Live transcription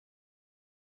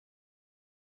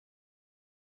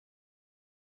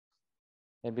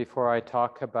And before I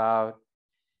talk about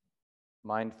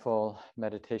mindfulness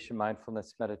meditation,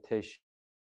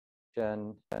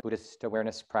 Buddhist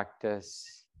awareness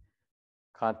practice,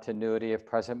 continuity of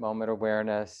present moment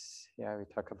awareness, we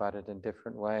talk about it in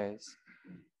different ways.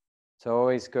 It's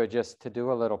always good just to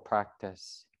do a little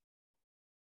practice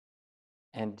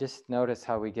and just notice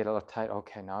how we get a little tight.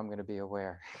 Okay, now I'm going to be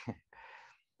aware.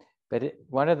 But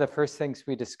one of the first things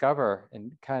we discover,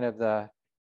 and kind of the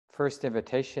first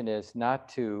invitation, is not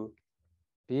to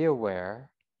be aware,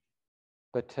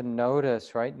 but to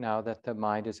notice right now that the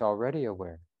mind is already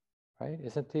aware, right?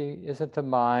 Isn't the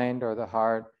mind or the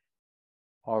heart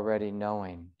already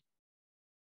knowing?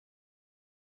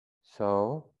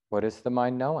 So what is the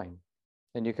mind knowing?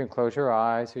 And you can close your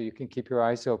eyes or you can keep your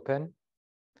eyes open.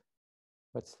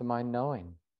 What's the mind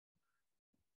knowing?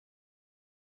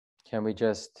 Can we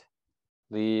just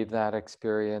leave that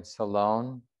experience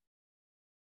alone?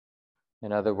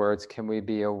 In other words, can we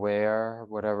be aware of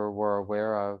whatever we're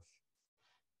aware of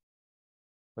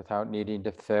without needing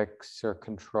to fix or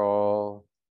control?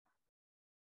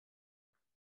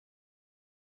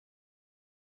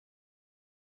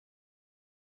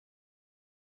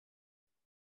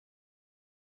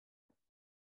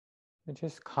 And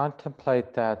just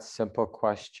contemplate that simple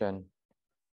question.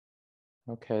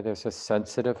 Okay, there's a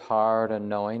sensitive heart, a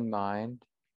knowing mind.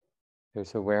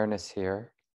 There's awareness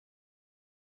here.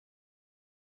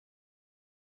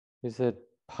 Is it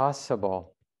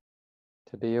possible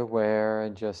to be aware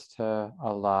and just to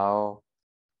allow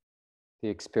the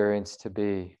experience to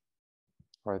be,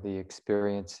 or the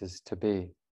experiences to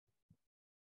be?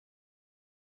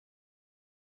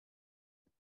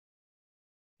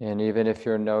 And even if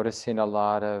you're noticing a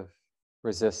lot of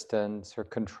resistance or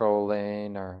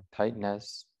controlling or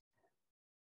tightness,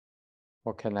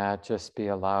 well, can that just be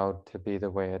allowed to be the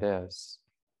way it is?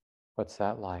 What's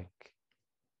that like?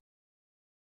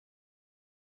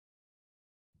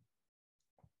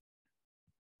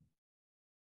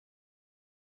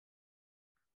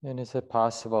 And is it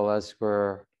possible, as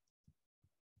we're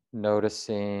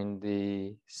noticing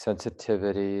the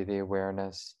sensitivity, the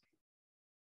awareness,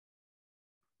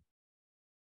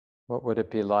 what would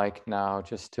it be like now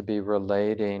just to be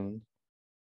relating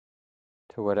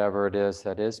to whatever it is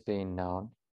that is being known,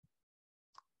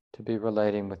 to be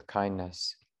relating with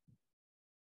kindness?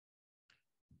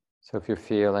 So if you're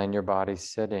feeling your body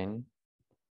sitting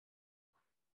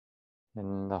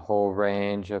and the whole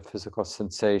range of physical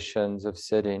sensations of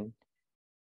sitting,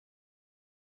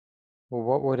 well,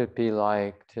 what would it be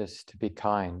like just to be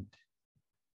kind?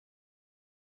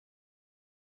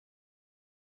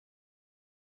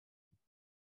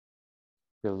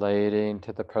 Relating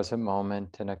to the present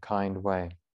moment in a kind way.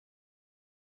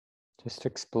 Just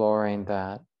exploring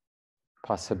that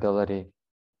possibility.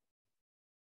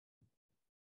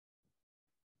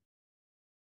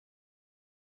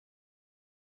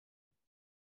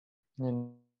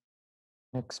 And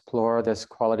explore this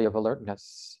quality of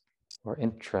alertness or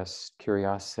interest,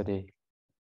 curiosity.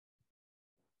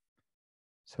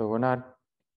 So we're not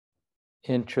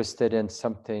interested in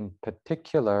something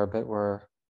particular, but we're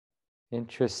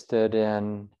interested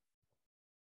in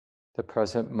the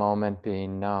present moment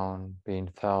being known, being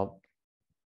felt,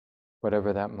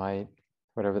 whatever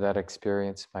that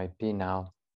experience might be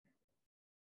now.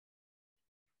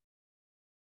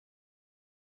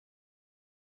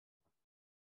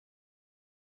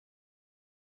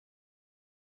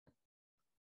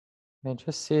 And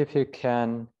just see if you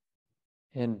can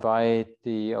invite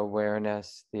the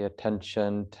awareness, the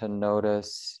attention to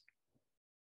notice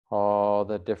all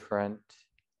the different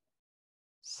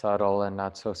subtle and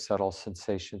not so subtle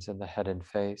sensations in the head and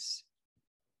face.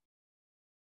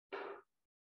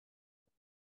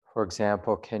 For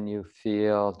example, can you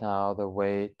feel now the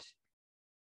weight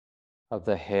of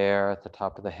the hair at the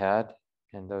top of the head?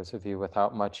 And those of you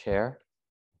without much hair,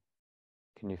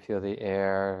 can you feel the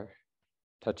air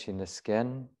touching the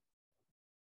skin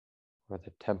or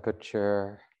the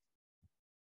temperature?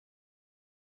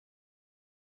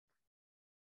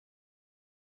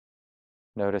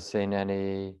 Noticing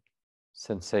any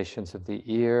sensations of the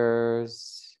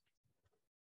ears.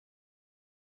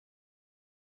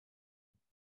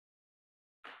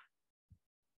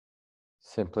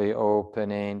 Simply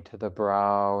opening to the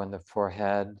brow and the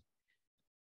forehead.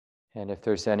 And if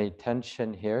there's any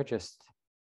tension here, just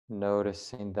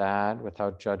noticing that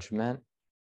without judgment.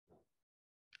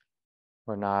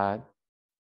 We're not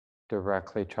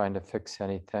directly trying to fix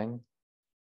anything.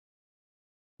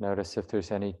 Notice if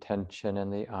there's any tension in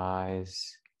the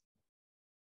eyes.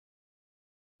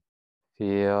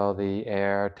 Feel the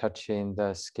air touching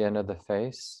the skin of the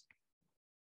face.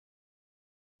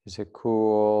 Is it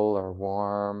cool or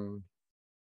warm?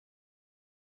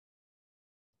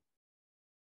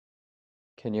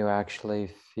 Can you actually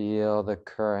feel the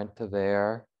current of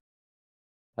air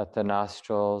at the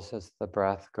nostrils as the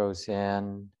breath goes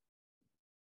in,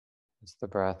 as the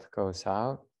breath goes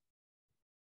out?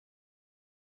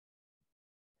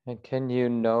 And can you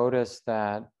notice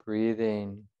that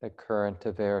breathing, the current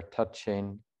of air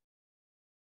touching,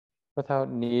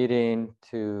 without needing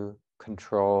to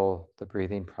control the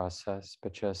breathing process,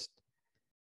 but just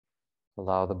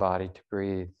allow the body to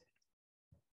breathe?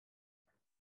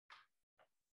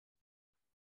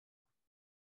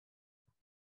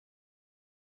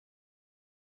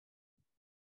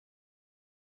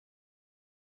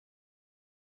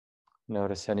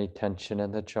 Notice any tension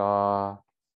in the jaw.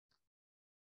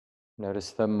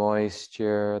 Notice the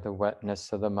moisture, the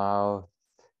wetness of the mouth.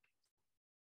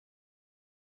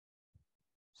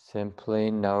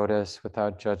 Simply notice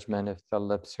without judgment if the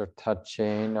lips are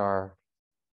touching or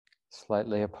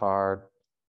slightly apart.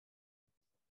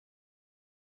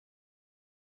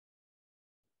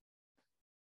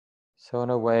 So in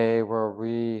a way, we're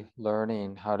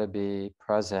relearning how to be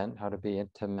present, how to be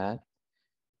intimate.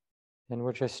 And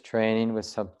we're just training with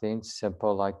something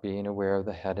simple like being aware of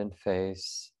the head and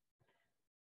face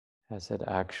as it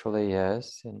actually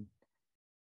is. And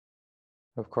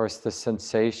of course, the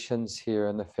sensations here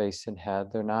in the face and head,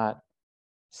 they're not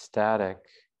static,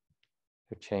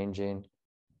 they're changing.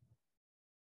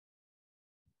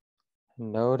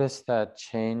 Notice that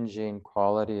changing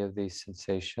quality of these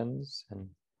sensations and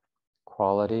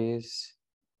qualities.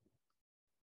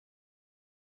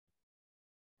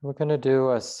 We're going to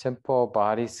do a simple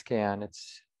body scan.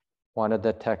 It's one of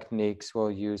the techniques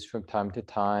we'll use from time to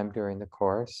time during the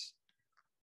course.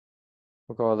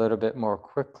 We'll go a little bit more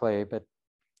quickly, but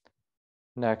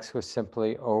next we'll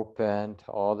simply open to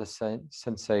all the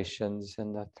sensations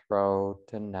in the throat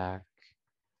and neck,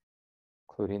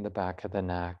 including the back of the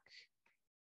neck.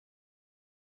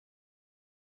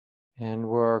 And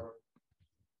we're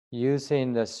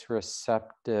using this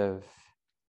receptive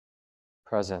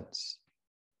presence.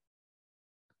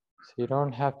 So you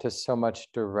don't have to so much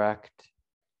direct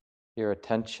your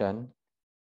attention,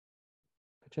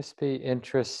 but just be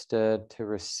interested to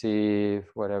receive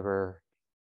whatever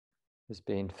is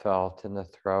being felt in the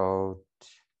throat,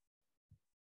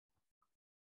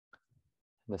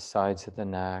 the sides of the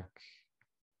neck,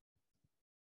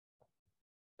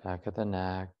 back of the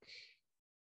neck.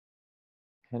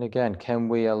 And again, can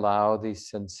we allow these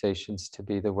sensations to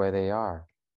be the way they are?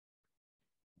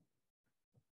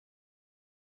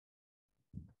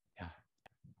 Yeah.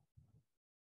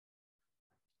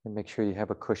 And make sure you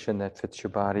have a cushion that fits your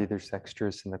body. There's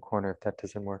extras in the corner if that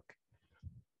doesn't work.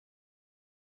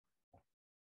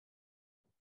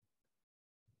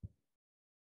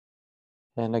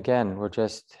 And again, we're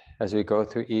just, as we go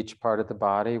through each part of the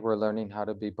body, we're learning how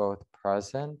to be both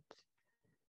present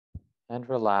and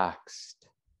relaxed,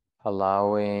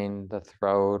 allowing the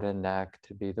throat and neck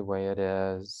to be the way it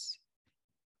is.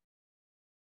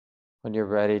 When you're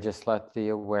ready, just let the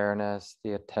awareness,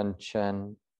 the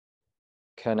attention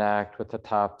connect with the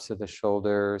tops of the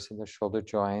shoulders and the shoulder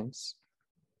joints.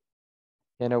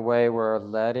 In a way, we're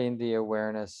letting the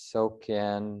awareness soak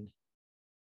in,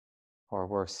 or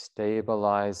we're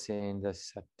stabilizing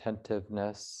this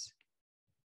attentiveness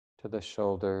to the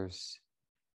shoulders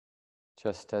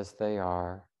just as they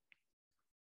are.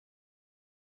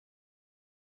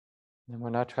 And we're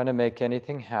not trying to make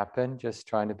anything happen, just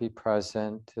trying to be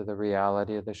present to the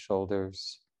reality of the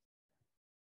shoulders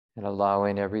and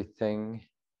allowing everything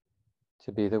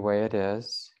to be the way it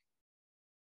is.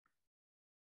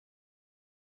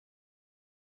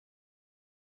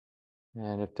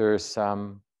 And if there's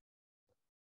some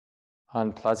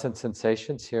unpleasant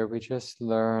sensations here, we just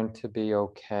learn to be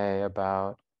okay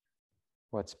about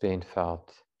what's being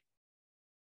felt.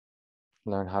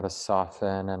 Learn how to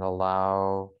soften and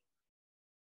allow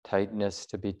tightness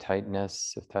to be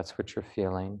tightness if that's what you're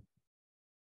feeling.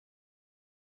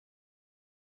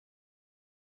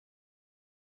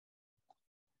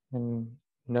 And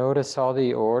notice all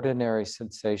the ordinary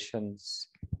sensations,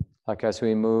 like as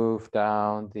we move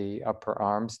down the upper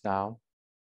arms now,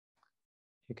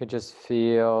 you can just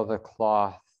feel the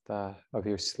cloth of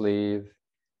your sleeve,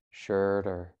 shirt,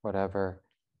 or whatever,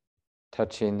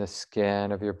 touching the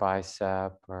skin of your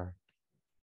bicep or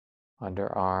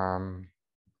underarm.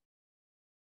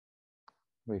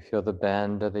 We feel the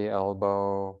bend of the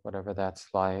elbow, whatever that's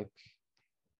like.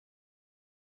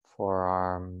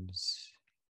 Forearms.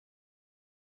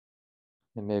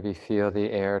 And maybe feel the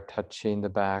air touching the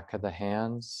back of the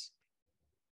hands.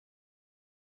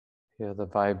 Feel the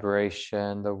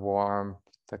vibration, the warmth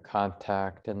the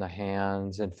contact in the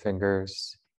hands and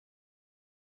fingers.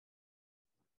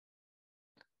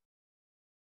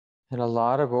 And a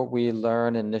lot of what we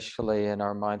learn initially in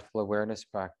our mindful awareness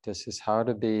practice is how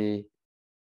to be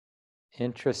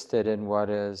interested in what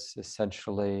is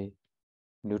essentially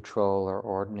neutral or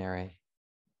ordinary.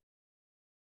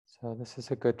 So this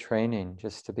is a good training,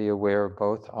 just to be aware of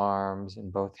both arms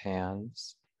and both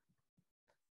hands.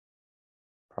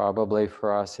 Probably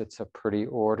for us, it's a pretty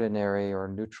ordinary or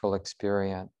neutral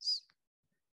experience.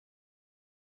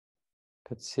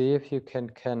 But see if you can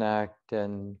connect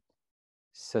and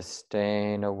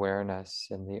sustain awareness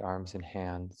in the arms and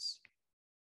hands.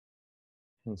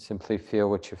 And simply feel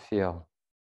what you feel.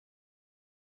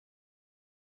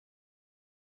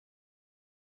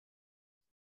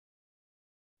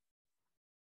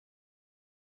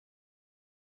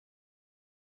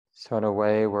 So in a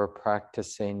way, we're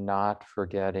practicing not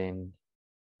forgetting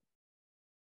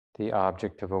the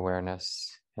object of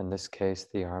awareness, in this case,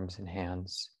 the arms and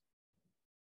hands.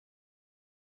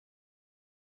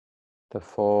 The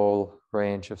full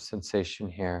range of sensation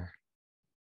here,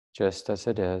 just as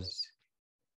it is.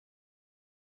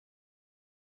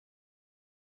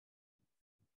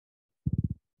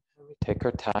 We take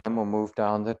our time, we'll move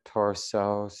down the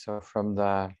torso. So from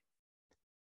the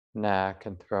neck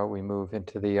and throat, we move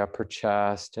into the upper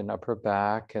chest and upper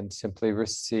back and simply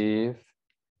receive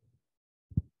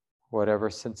whatever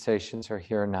sensations are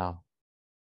here now.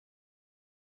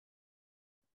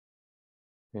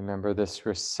 Remember this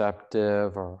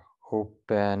receptive or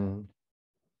open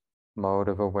mode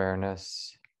of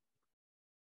awareness.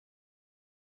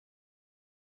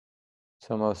 It's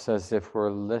almost as if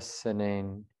we're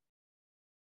listening.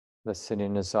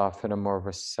 Listening is often a more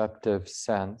receptive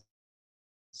sense.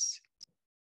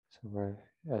 So we're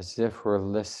as if we're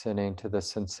listening to the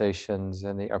sensations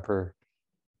in the upper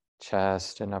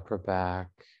chest and upper back.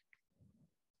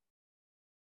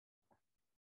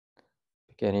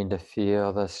 Beginning to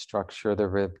feel the structure of the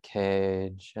rib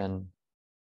cage and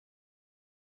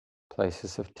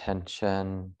places of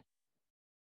tension.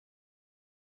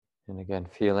 And again,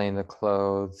 feeling the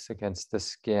clothes against the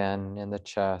skin in the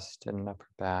chest and upper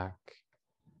back.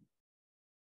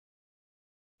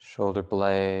 Shoulder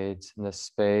blades and the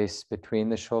space between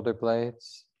the shoulder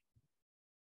blades.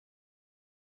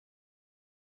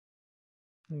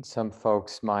 And some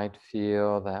folks might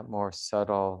feel that more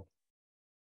subtle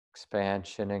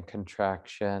expansion and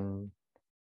contraction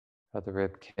of the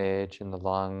rib cage and the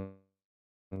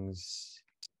lungs,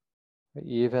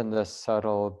 even the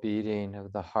subtle beating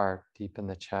of the heart deep in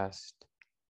the chest.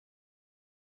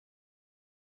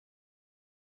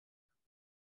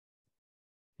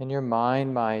 And your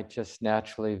mind might just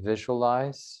naturally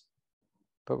visualize,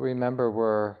 but remember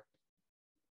we're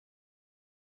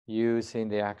using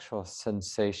the actual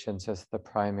sensations as the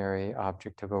primary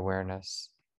object of awareness.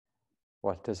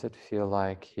 What does it feel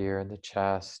like here in the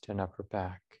chest and upper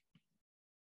back?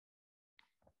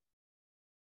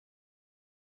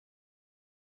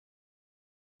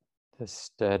 The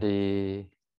steady,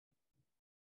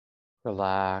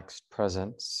 relaxed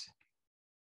presence.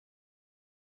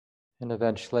 And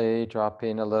eventually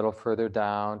dropping a little further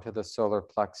down to the solar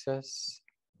plexus,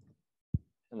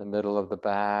 in the middle of the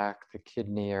back, the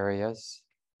kidney areas.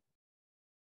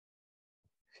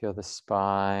 Feel the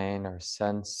spine or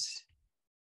sense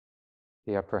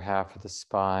the upper half of the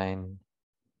spine,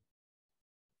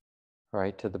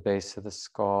 right to the base of the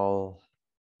skull.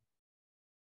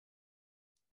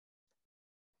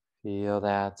 Feel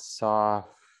that soft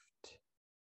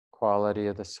quality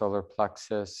of the solar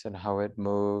plexus and how it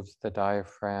moves the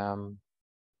diaphragm.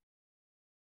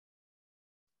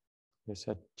 There's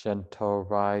a gentle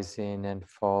rising and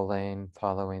falling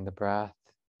following the breath.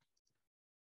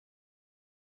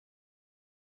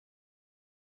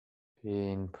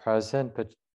 Being present,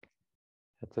 but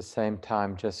at the same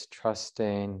time just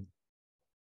trusting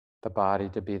the body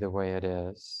to be the way it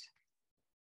is.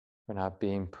 We're not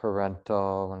being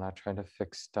parental, we're not trying to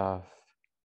fix stuff.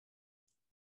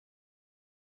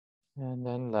 And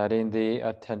then letting the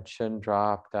attention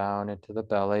drop down into the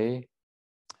belly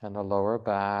and the lower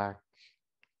back.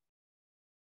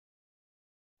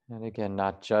 And again,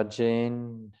 not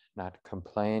judging, not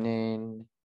complaining.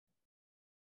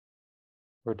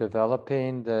 We're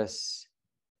developing this,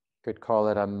 you could call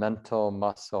it a mental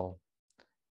muscle,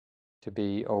 to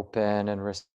be open and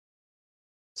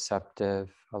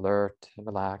receptive, alert and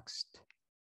relaxed.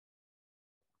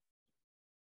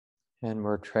 And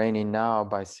we're training now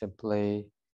by simply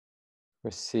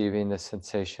receiving the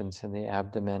sensations in the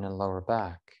abdomen and lower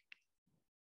back,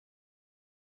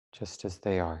 just as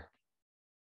they are.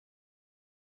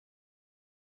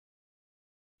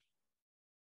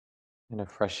 in a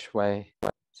fresh way,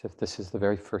 as if this is the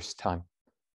very first time.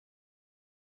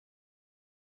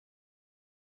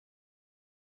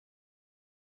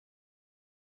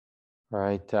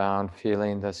 Right down,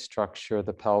 feeling the structure of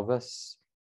the pelvis,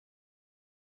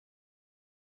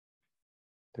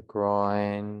 the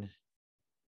groin,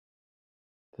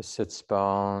 the sits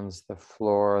bones, the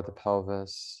floor of the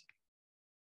pelvis.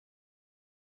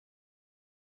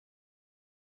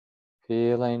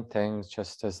 Feeling things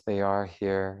just as they are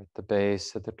here at the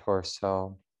base of the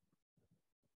torso.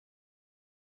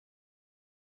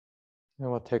 And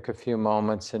we'll take a few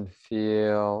moments and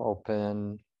feel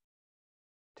open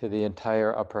to the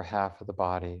entire upper half of the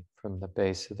body, from the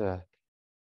base of the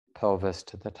pelvis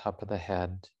to the top of the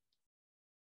head.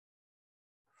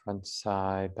 Front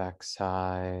side, back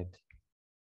side.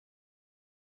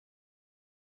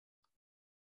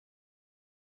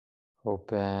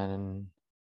 Open,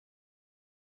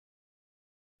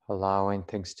 allowing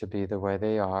things to be the way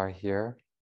they are here.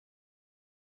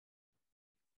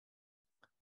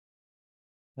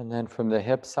 And then from the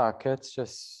hip sockets,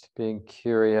 just being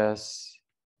curious,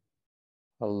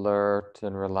 alert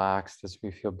and relaxed as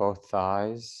we feel both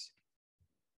thighs.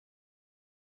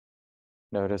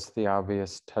 Notice the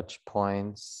obvious touch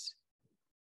points.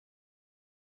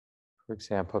 For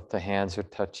example, if the hands are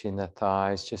touching the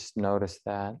thighs, just notice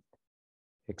that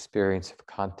experience of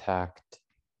contact,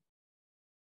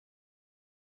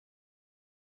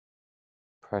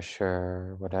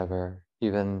 pressure, whatever.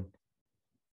 Even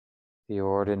the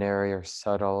ordinary or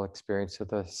subtle experience of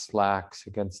the slacks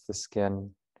against the skin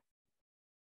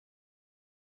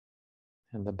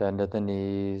and the bend of the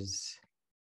knees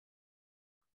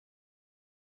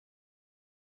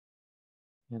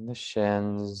and the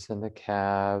shins and the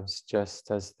calves just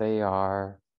as they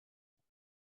are.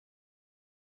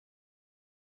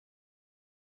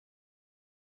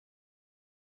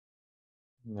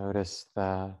 Notice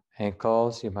the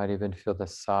ankles. You might even feel the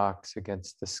socks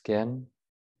against the skin,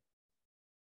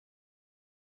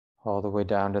 all the way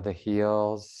down to the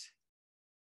heels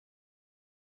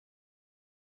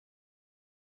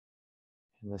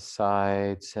and the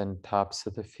sides and tops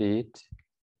of the feet.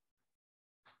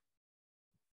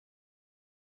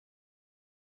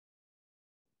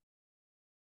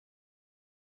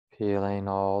 Feeling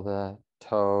all the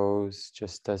toes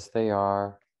just as they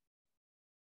are.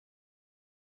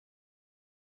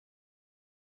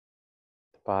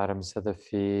 The bottoms of the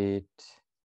feet.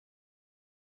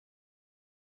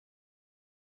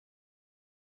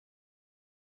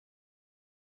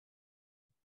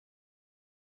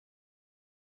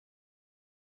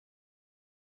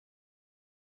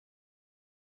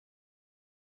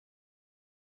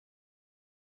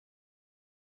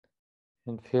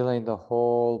 And feeling the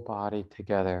whole body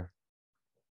together.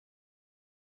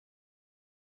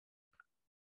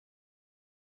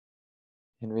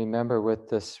 And remember, with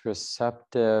this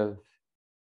receptive,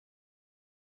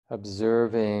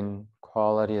 observing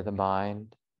quality of the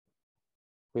mind,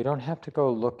 we don't have to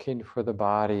go looking for the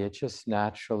body. It just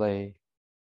naturally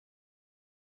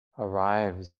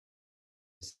arrives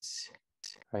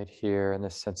right here in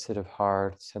the sensitive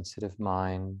heart, sensitive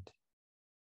mind.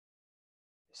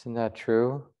 Isn't that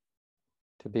true?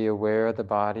 To be aware of the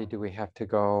body, do we have to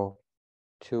go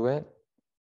to it?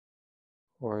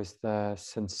 Or is the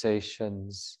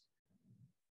sensations,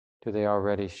 do they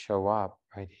already show up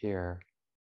right here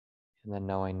in the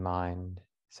knowing mind,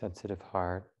 sensitive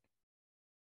heart?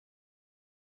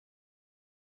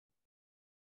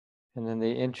 And then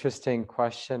the interesting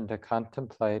question to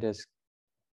contemplate is,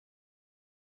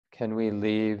 can we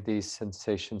leave these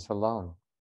sensations alone?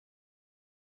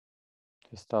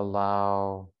 Just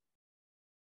allow,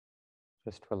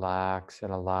 just relax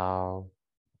and allow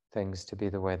things to be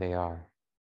the way they are.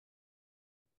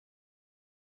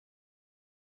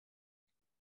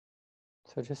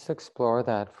 So just explore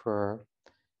that for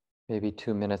maybe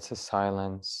 2 minutes of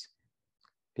silence,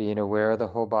 being aware of the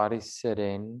whole body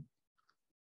sitting,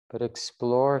 but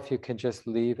explore if you can just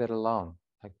leave it alone,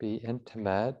 like be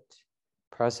intimate,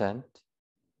 present,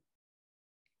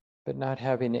 but not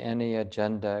having any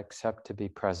agenda except to be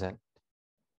present.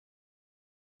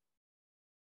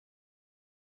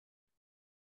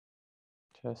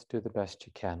 Just do the best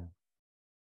you can.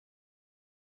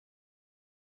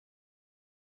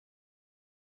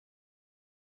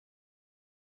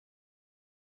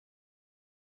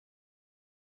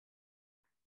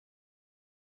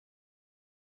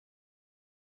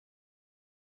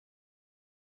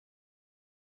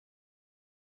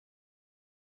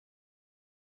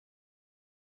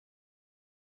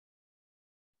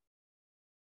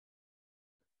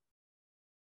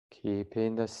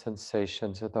 Keeping the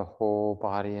sensations of the whole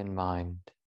body in mind.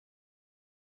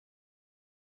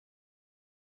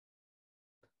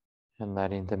 and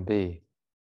letting them be.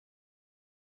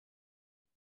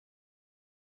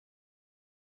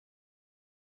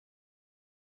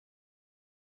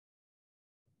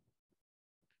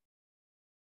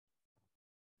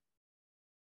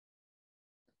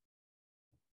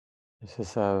 This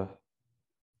is a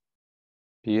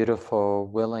beautiful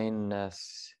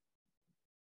willingness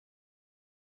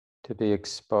to be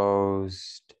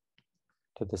exposed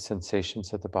to the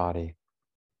sensations of the body,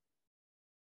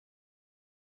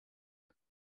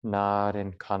 not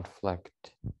in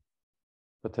conflict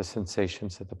with the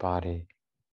sensations of the body.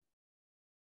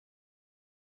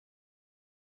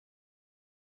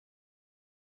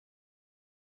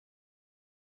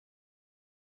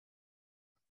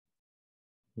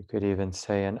 You could even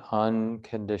say an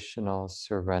unconditional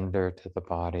surrender to the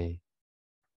body.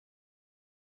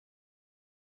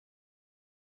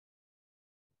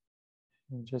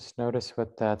 And just notice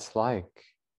what that's like.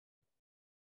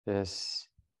 This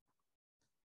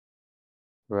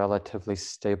relatively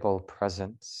stable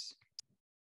presence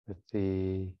with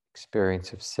the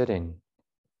experience of sitting.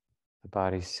 The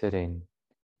body sitting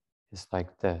is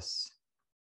like this.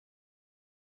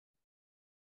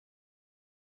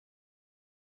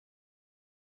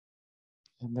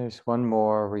 And there's one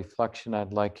more reflection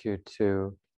I'd like you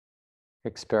to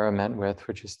experiment with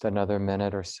for just another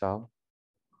minute or so.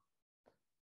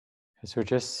 As we're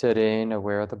just sitting,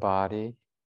 aware of the body,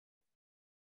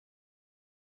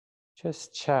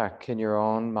 just check in your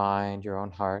own mind, your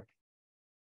own heart.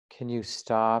 Can you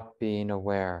stop being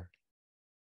aware?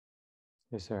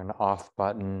 Is there an off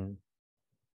button?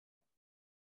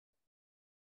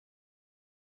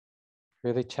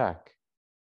 Really check.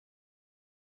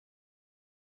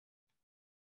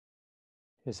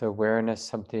 Is awareness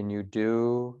something you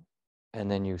do and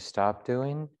then you stop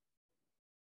doing?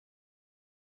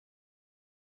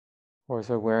 Or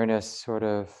is awareness sort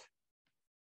of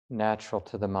natural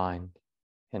to the mind,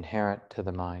 inherent to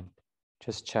the mind?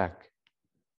 Just check.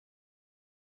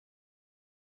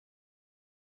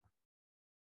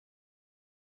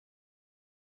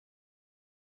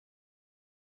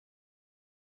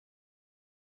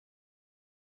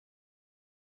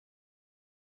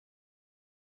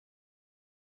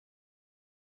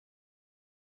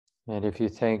 And if you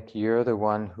think you're the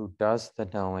one who does the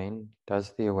knowing,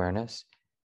 does the awareness,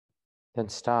 then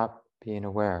stop being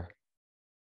aware.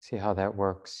 See how that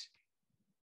works.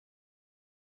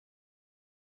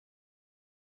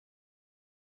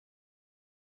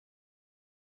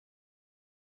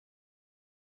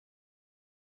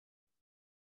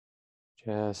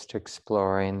 Just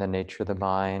exploring the nature of the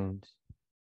mind.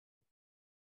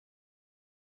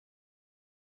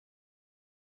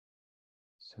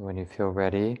 So when you feel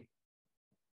ready,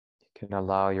 you can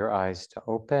allow your eyes to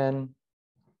open.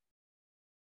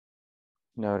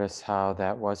 Notice how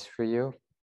that was for you.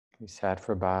 We sat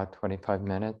for about 25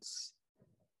 minutes.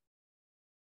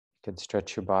 You can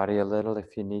stretch your body a little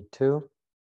if you need to.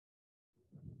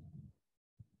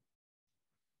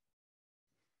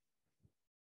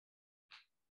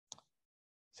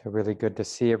 So really good to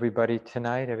see everybody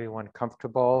tonight, everyone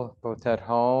comfortable, both at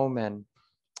home and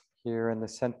here in the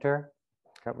center.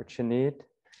 Got what you need.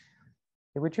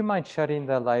 Hey, would you mind shutting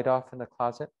the light off in the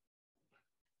closet?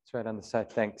 It's right on the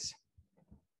side, thanks.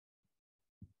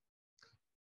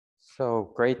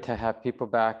 So great to have people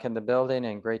back in the building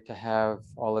and great to have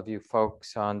all of you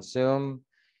folks on Zoom.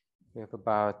 We have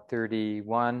about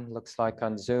 31, looks like,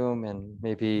 on Zoom and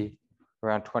maybe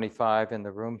around 25 in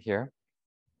the room here.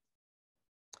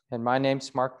 And my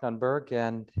name's Mark Nunberg,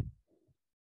 and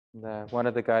one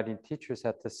of the guiding teachers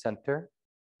at the center.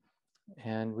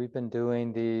 And we've been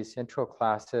doing these intro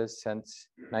classes since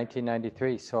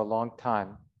 1993, so a long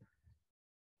time.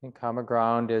 And Common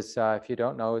Ground is, if you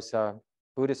don't know, is a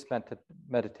Buddhist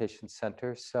meditation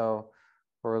center. So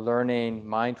we're learning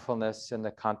mindfulness in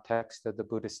the context of the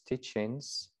Buddhist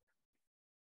teachings.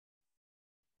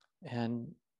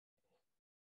 And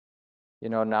you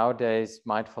know, nowadays,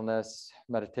 mindfulness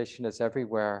meditation is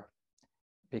everywhere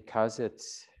because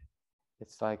it's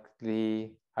like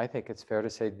I think it's fair to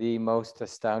say, the most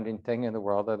astounding thing in the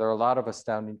world. There are a lot of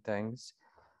astounding things,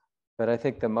 but I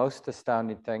think the most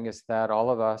astounding thing is that all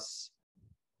of us,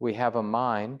 we have a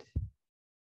mind,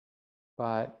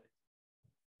 but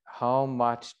how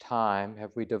much time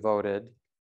have we devoted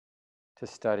to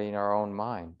studying our own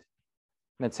mind?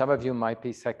 I mean, some of you might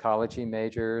be psychology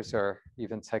majors or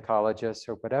even psychologists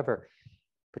or whatever,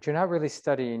 but you're not really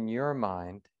studying your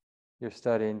mind. You're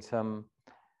studying some,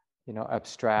 you know,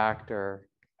 abstract or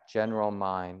general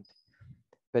mind.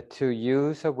 But to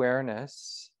use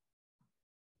awareness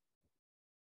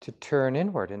to turn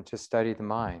inward and to study the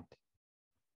mind.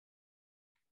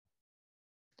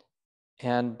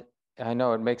 And I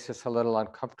know it makes us a little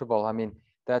uncomfortable. I mean,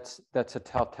 that's a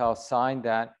telltale sign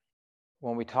that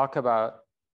when we talk about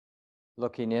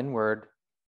looking inward,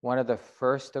 one of the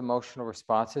first emotional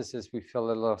responses is we feel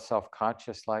a little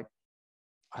self-conscious, like,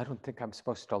 I don't think I'm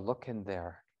supposed to look in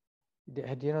there. Do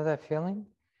you know that feeling?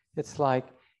 It's like,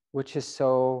 which is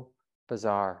so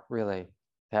bizarre, really,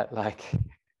 that like,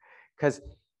 because,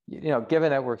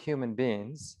 given that we're human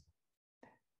beings,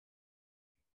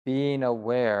 being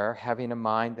aware, having a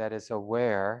mind that is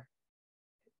aware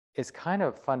is kind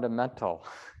of fundamental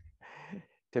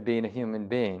to being a human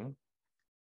being.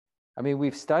 I mean,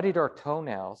 we've studied our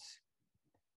toenails,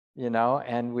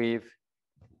 and we've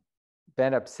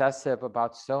been obsessive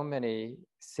about so many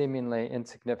seemingly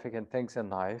insignificant things in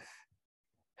life.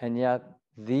 And yet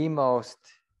the most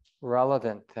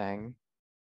relevant thing,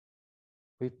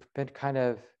 we've been kind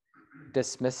of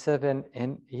dismissive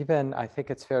and even, I think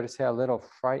it's fair to say, a little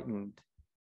frightened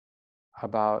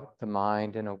about the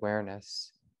mind and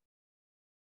awareness.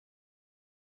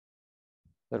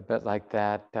 A little bit like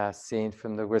that scene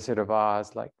from The Wizard of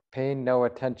Oz, like paying no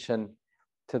attention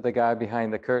to the guy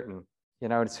behind the curtain.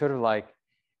 It's sort of like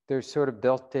there's sort of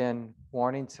built-in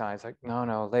warning signs, like,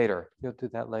 no, later, you'll do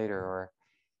that later, or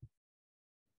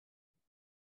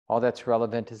all that's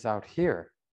relevant is out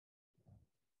here.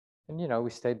 And we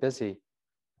stay busy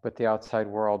with the outside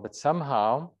world, but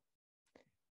somehow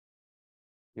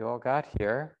you all got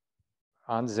here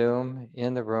on Zoom,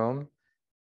 in the room.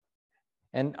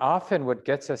 And often what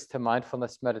gets us to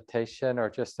mindfulness meditation, or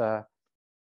just a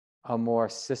more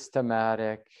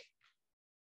systematic,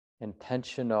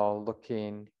 intentional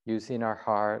looking, using our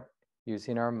heart,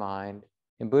 using our mind.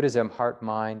 In Buddhism, heart,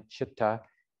 mind, chitta,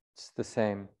 it's the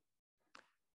same.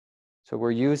 So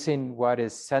we're using what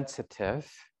is sensitive,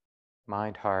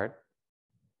 mind, heart,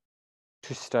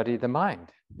 to study the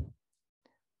mind.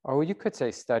 Or you could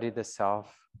say study the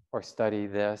self, or study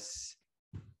this.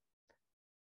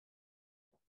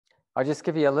 I'll just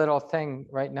give you a little thing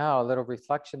right now, a little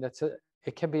reflection.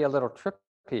 It can be a little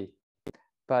trippy,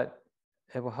 but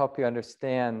it will help you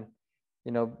understand,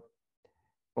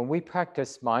 when we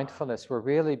practice mindfulness, we're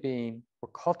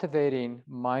cultivating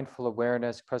mindful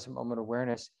awareness, present moment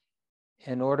awareness,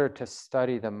 in order to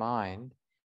study the mind.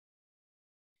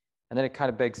 And then it kind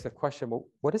of begs the question, well,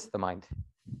 what is the mind?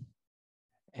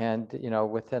 And,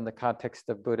 within the context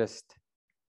of Buddhist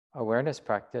awareness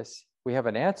practice, we have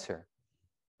an answer.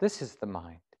 This is the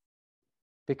mind.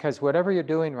 Because whatever you're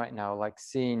doing right now, like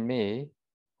seeing me,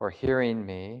 or hearing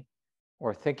me,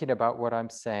 or thinking about what I'm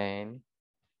saying,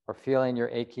 or feeling your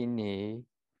aching knee,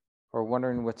 or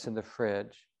wondering what's in the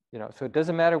fridge, so it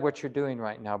doesn't matter what you're doing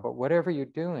right now, but whatever you're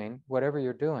doing,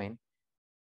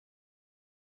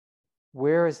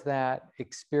 where is that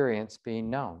experience being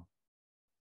known?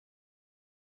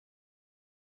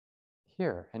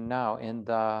 Here and now, in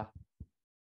the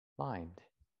mind.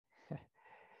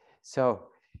 So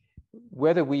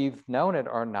whether we've known it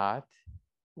or not,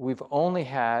 we've only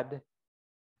had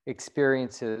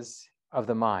experiences of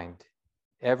the mind.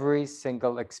 Every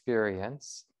single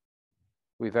experience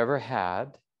we've ever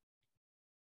had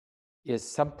is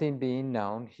something being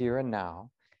known here and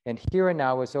now. And here and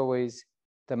now is always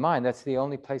the mind. That's the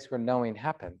only place where knowing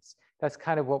happens. That's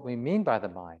kind of what we mean by the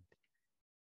mind,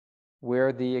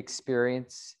 where the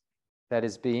experience that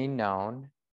is being known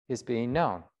is being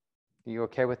known. Are you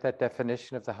okay with that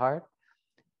definition of the heart?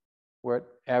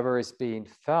 Whatever is being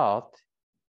felt,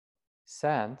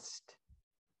 sensed,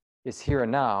 is here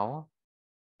and now.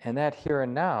 And that here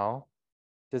and now,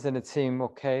 doesn't it seem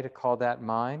okay to call that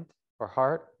mind or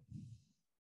heart?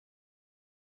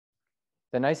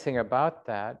 The nice thing about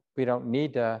that, we don't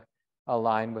need to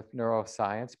align with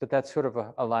neuroscience, but that sort of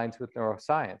aligns with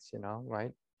neuroscience,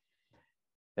 right?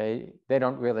 They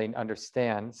don't really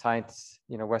understand science.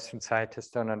 Western scientists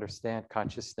don't understand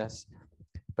consciousness,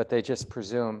 but they just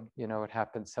presume, it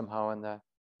happens somehow in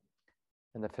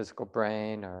the physical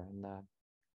brain or in the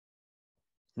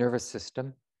nervous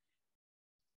system.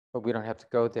 But we don't have to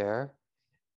go there.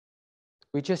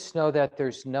 We just know that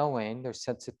there's knowing, there's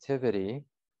sensitivity,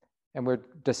 and we're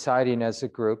deciding as a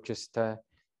group just to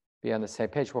be on the same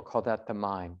page. We'll call that the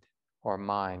mind or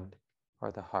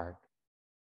the heart.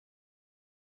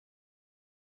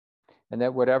 And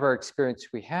that whatever experience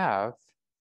we have,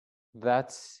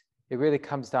 it really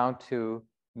comes down to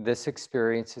this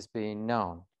experience is being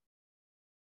known.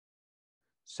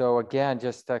 So again,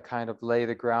 just to kind of lay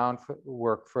the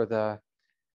groundwork for the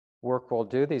work we'll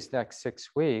do these next 6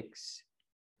 weeks,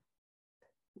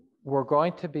 we're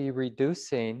going to be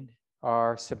reducing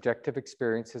our subjective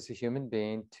experience as a human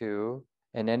being to,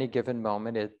 in any given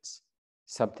moment, it's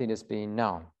something is being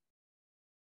known.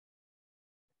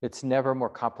 It's never more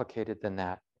complicated than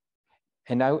that.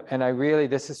 And I really,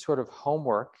 this is sort of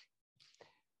homework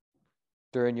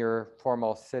during your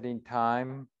formal sitting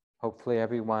time. Hopefully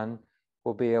everyone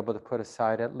will be able to put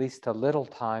aside at least a little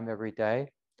time every day.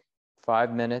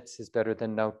 5 minutes is better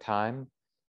than no time.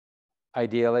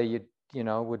 Ideally, you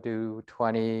know, would do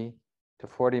 20 to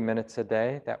 40 minutes a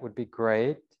day. That would be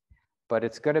great, but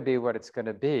it's going to be what it's going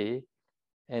to be.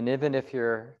 And even if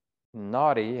you're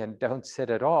naughty and don't sit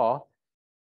at all,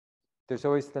 there's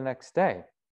always the next day.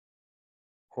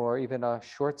 Or even a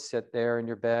short sit there in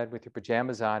your bed with your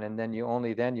pajamas on, and then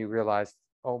you realize,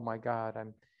 oh my God,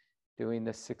 I'm doing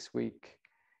this 6-week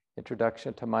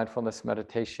introduction to mindfulness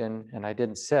meditation and I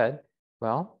didn't sit.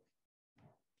 Well,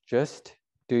 just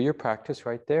do your practice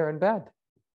right there in bed.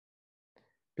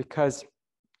 Because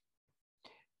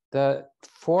the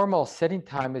formal sitting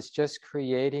time is just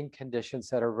creating conditions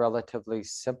that are relatively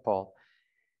simple,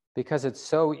 because it's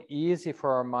so easy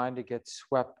for our mind to get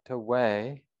swept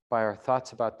away by our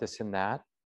thoughts about this and that,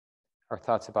 our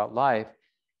thoughts about life,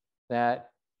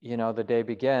 that, you know, the day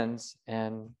begins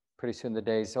and pretty soon the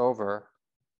day's over.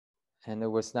 And there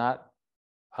was not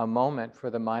a moment for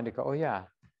the mind to go, oh yeah,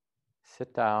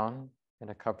 sit down in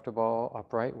a comfortable,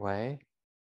 upright way.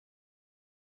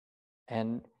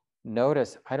 And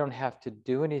notice, I don't have to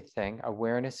do anything.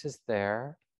 Awareness is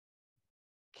there.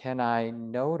 Can I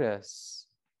notice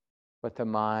what the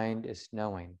mind is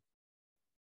knowing?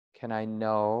 Can I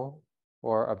know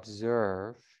or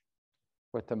observe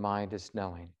what the mind is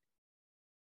knowing?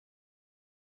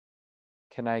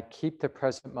 Can I keep the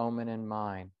present moment in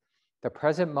mind? The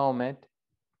present moment,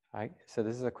 so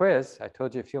this is a quiz. I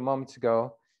told you a few moments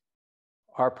ago,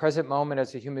 our present moment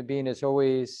as a human being is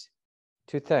always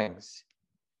two things.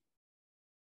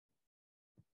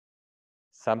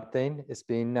 Something is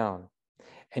being known.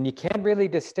 And you can't really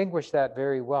distinguish that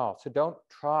very well. So don't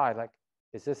try, like,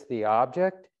 is this the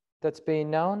object that's being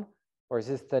known? Or is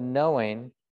this the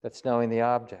knowing that's knowing the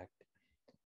object?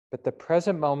 But the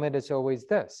present moment is always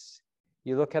this.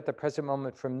 You look at the present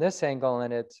moment from this angle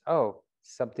and it's, oh,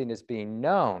 something is being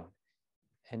known.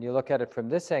 And you look at it from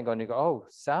this angle and you go, oh,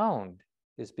 sound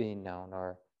is being known,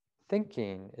 or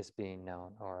thinking is being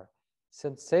known, or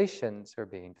sensations are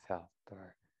being felt,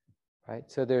 or, right?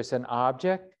 So there's an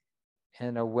object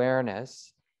and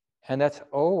awareness, and that's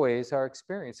always our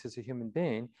experience as a human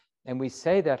being. And we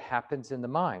say that happens in the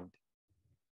mind,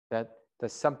 that the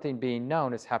something being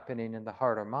known is happening in the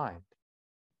heart or mind.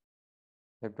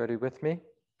 Everybody with me?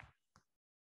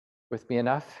 With me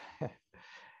enough?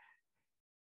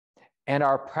 And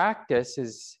our practice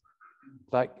is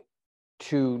like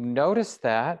to notice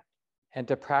that and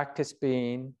to practice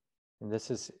being, and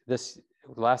this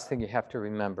last thing you have to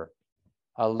remember,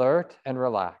 alert and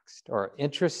relaxed, or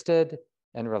interested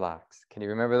and relaxed. Can you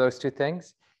remember those two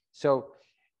things? So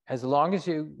as long as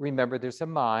you remember there's a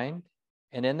mind,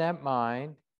 and in that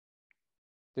mind,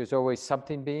 there's always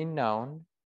something being known.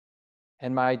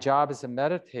 And my job as a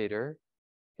meditator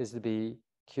is to be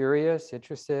curious,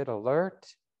 interested, alert,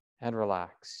 and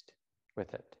relaxed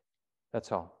with it.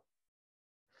 That's all.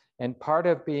 And part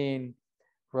of being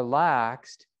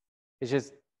relaxed is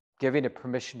just giving it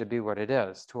permission to be what it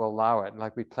is, to allow it. And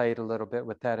like we played a little bit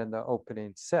with that in the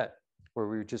opening set, where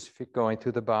we were just going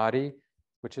through the body,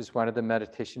 which is one of the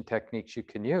meditation techniques you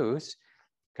can use,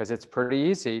 because it's pretty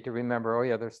easy to remember, oh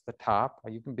yeah, there's the top.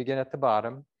 You can begin at the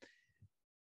bottom,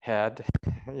 head,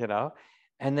 you know,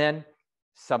 and then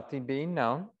something being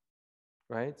known,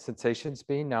 right? Sensations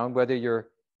being known, whether you're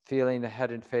feeling the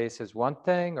head and face as one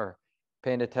thing or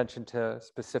paying attention to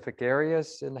specific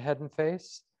areas in the head and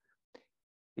face.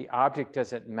 The object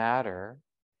doesn't matter.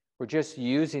 We're just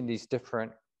using these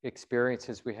different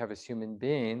experiences we have as human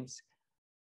beings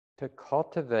to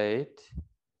cultivate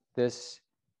this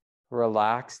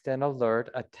relaxed and alert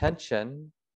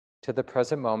attention to the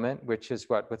present moment, which is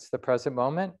what? What's the present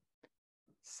moment?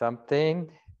 Something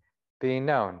being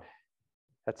known.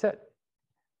 That's it.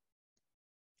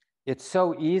 It's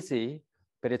so easy,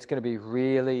 but it's going to be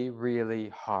really, really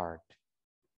hard.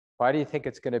 Why do you think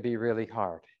it's going to be really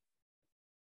hard?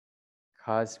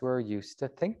 Because we're used to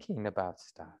thinking about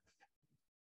stuff.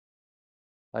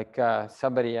 Like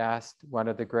somebody asked one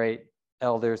of the great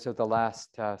elders of the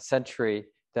last century,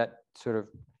 that sort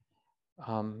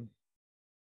of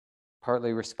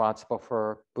partly responsible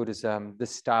for Buddhism,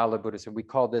 this style of Buddhism. We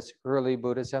call this early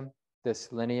Buddhism,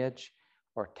 this lineage,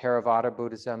 or Theravada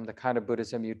Buddhism, the kind of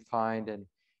Buddhism you'd find in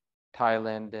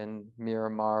Thailand and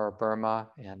Myanmar or Burma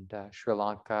and Sri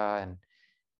Lanka and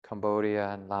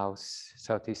Cambodia and Laos,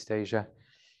 Southeast Asia.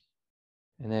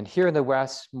 And then here in the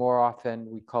West, more often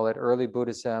we call it early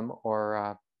Buddhism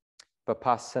or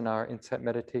Vipassana or insight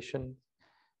meditation.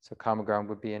 So Common Ground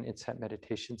would be an insight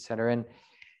meditation center.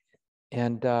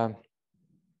 And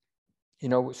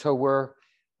so we're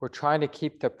trying to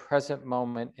keep the present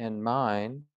moment in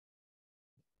mind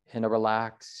in a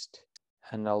relaxed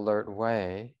and alert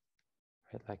way,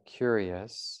 right? Like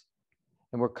curious.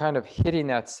 And we're kind of hitting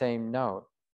that same note,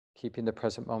 keeping the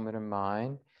present moment in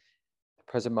mind. The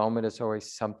present moment is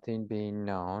always something being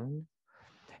known.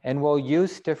 And we'll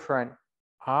use different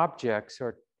objects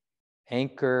or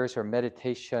anchors or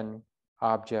meditation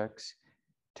objects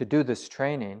to do this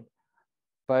training.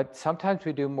 But sometimes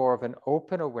we do more of an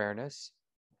open awareness,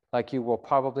 like you will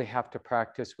probably have to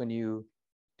practice when you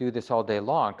do this all day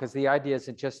long, because the idea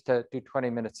isn't just to do 20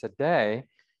 minutes a day.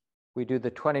 We do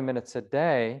the 20 minutes a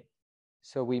day,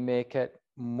 so we make it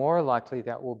more likely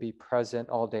that we'll be present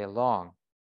all day long.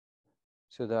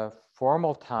 So the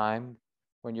formal time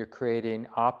when you're creating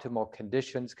optimal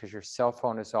conditions because your cell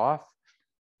phone is off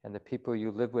and the people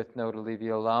you live with know to leave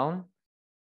you alone,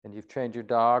 and you've trained your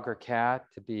dog or cat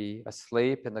to be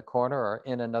asleep in the corner or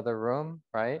in another room,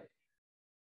 right?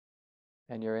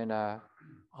 And you're in a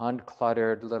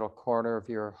uncluttered little corner of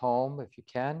your home if you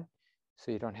can,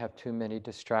 so you don't have too many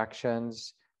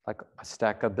distractions, like a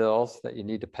stack of bills that you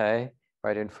need to pay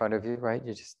right in front of you, right?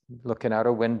 You're just looking out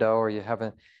a window, or you have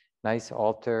a nice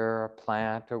altar or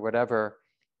plant or whatever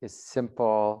is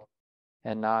simple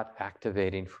and not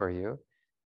activating for you.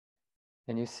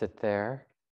 And you sit there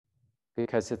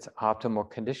because it's optimal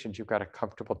conditions. You've got a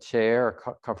comfortable chair,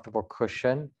 a comfortable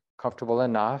cushion, comfortable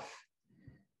enough.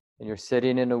 And you're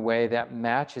sitting in a way that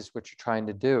matches what you're trying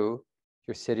to do.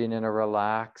 You're sitting in a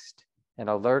relaxed and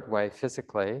alert way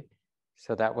physically.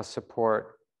 So that will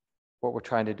support what we're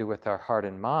trying to do with our heart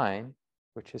and mind,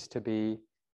 which is to be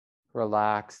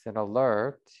relaxed and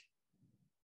alert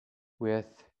with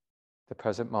the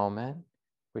present moment,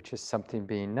 which is something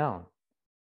being known.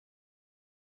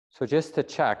 So just to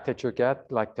check that you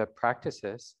get like the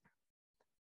practices,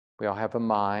 we all have a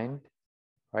mind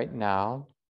right now,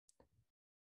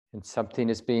 and something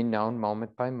is being known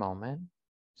moment by moment.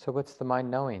 So what's the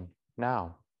mind knowing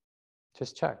now?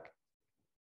 Just check.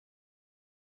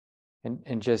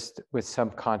 And just with some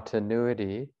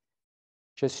continuity,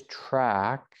 just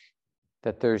track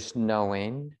that there's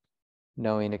knowing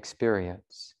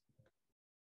experience.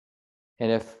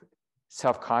 And if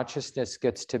self-consciousness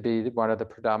gets to be one of the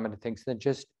predominant things, then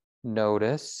just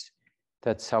notice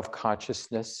that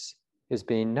self-consciousness is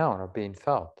being known or being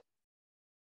felt.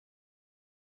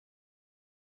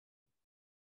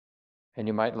 And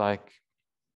you might, like,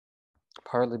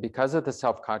 partly because of the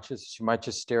self-consciousness, you might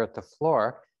just stare at the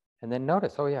floor and then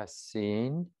notice, oh yeah,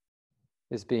 seeing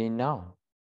is being known.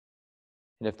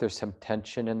 And if there's some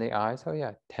tension in the eyes, oh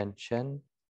yeah, tension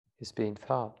is being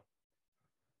felt.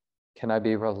 Can I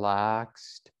be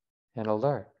relaxed and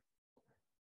alert?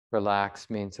 Relax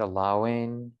means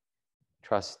allowing,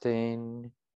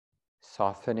 trusting,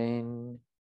 softening,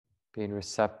 being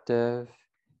receptive.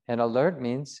 And alert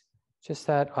means just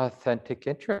that authentic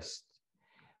interest,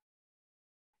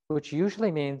 which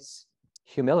usually means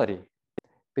humility.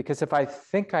 Because if I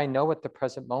think I know what the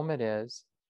present moment is,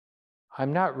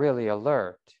 I'm not really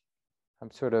alert.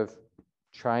 I'm sort of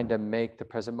trying to make the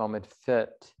present moment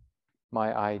fit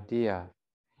my idea.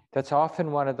 That's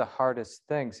often one of the hardest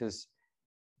things, is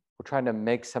we're trying to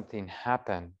make something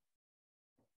happen.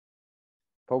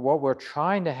 But what we're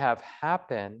trying to have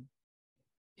happen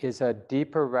is a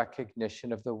deeper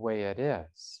recognition of the way it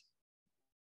is.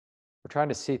 We're trying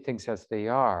to see things as they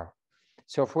are.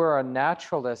 So if we're a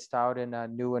naturalist out in a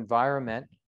new environment,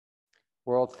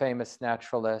 world famous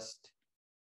naturalist,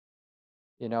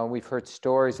 we've heard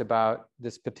stories about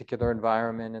this particular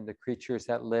environment and the creatures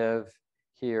that live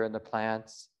here and the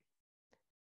plants.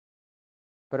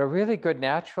 But a really good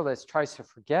naturalist tries to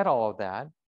forget all of that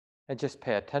and just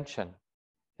pay attention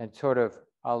and sort of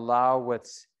allow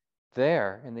what's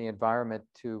there in the environment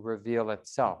to reveal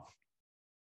itself.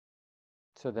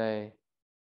 So they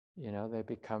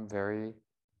become very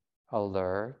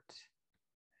alert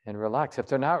and relaxed. If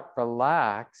they're not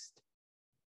relaxed,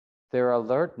 their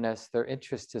alertness, their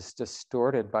interest is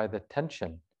distorted by the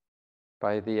tension,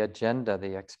 by the agenda,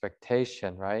 the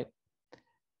expectation, right?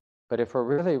 But if we're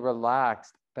really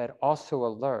relaxed, but also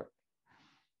alert,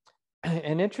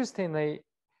 and interestingly,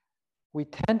 we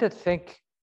tend to think,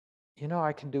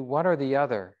 I can do one or the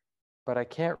other, but I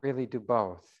can't really do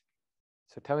both.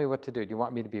 So tell me what to do. Do you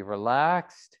want me to be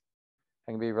relaxed?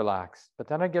 I can be relaxed, but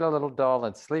then I get a little dull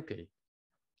and sleepy.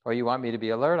 Or you want me to be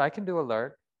alert? I can do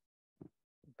alert,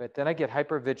 but then I get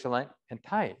hypervigilant and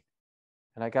tight.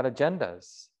 And I got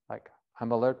agendas. Like,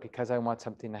 I'm alert because I want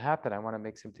something to happen. I want to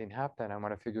make something happen. I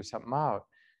want to figure something out.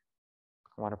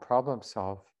 I want to problem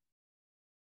solve.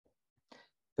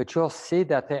 but you'll see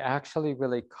that they actually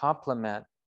really complement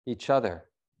each other.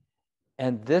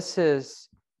 And this is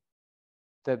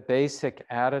the basic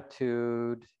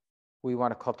attitude we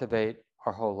want to cultivate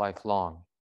our whole life long.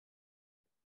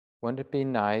 Wouldn't it be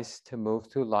nice to move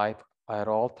through life at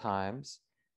all times,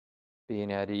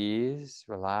 being at ease,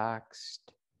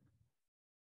 relaxed,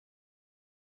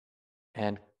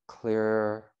 and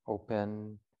clear,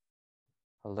 open,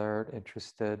 alert,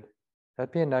 interested?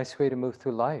 That'd be a nice way to move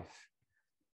through life.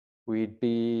 We'd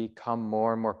become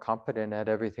more and more competent at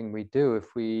everything we do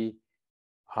if we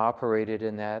operated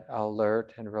in that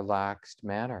alert and relaxed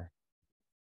manner.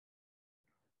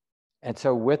 And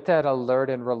so with that alert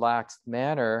and relaxed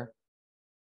manner,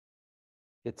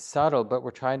 it's subtle, but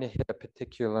we're trying to hit a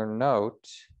particular note,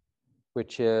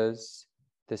 which is,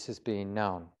 this is being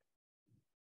known.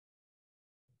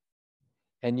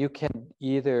 And you can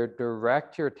either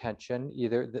direct your attention,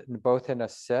 both in a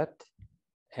sit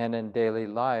and in daily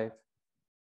life,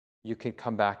 you can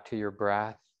come back to your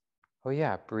breath. Oh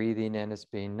yeah, breathing in is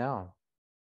being known.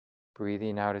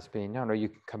 Breathing out is being known. Or you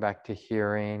can come back to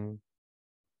hearing,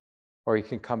 or you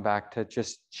can come back to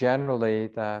just generally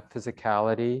the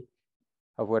physicality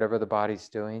of whatever the body's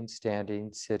doing,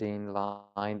 standing, sitting,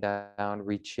 lying down,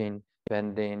 reaching,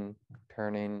 bending,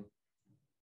 turning.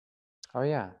 Oh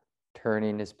yeah,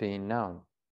 turning is being known.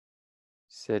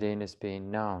 Sitting is being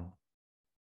known.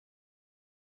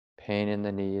 Pain in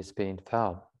the knee is being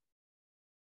felt.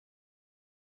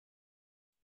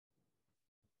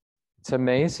 It's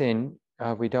amazing,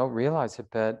 we don't realize it,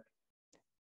 but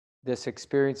this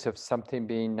experience of something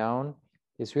being known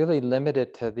is really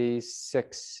limited to these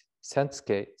 6 sense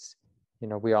gates. You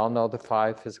know, we all know the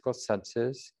 5 physical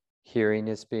senses. Hearing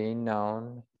is being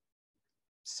known.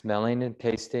 Smelling and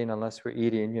tasting, unless we're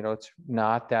eating, you know, it's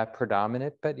not that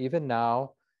predominant, but even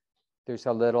now, there's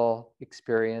a little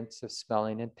experience of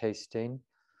smelling and tasting.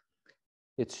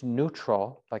 It's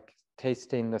neutral, like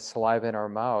tasting the saliva in our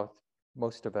mouth.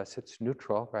 Most of us, it's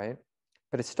neutral, right?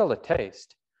 But it's still a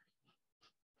taste.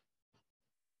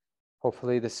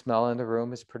 Hopefully the smell in the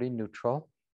room is pretty neutral,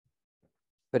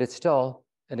 but it's still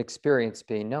an experience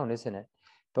being known, isn't it?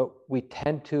 But we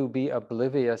tend to be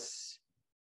oblivious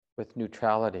with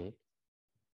neutrality.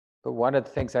 But one of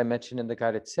the things I mentioned in the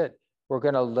guided sit, we're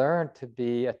going to learn to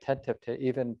be attentive to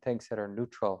even things that are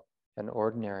neutral and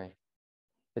ordinary.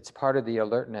 It's part of the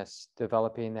alertness,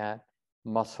 developing that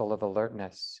muscle of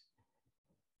alertness.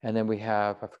 And then we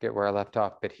have, I forget where I left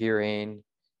off, but hearing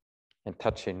and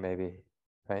touching maybe,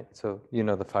 right? So you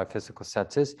know the 5 physical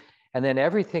senses. And then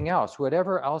everything else,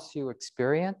 whatever else you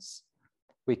experience,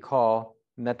 we call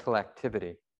mental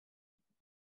activity.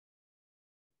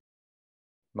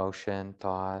 Motion,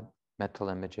 thought, mental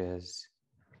images.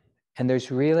 And there's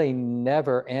really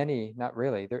never any, not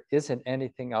really, there isn't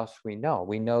anything else we know.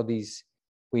 We know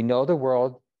the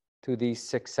world through these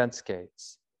 6 sense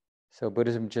gates. So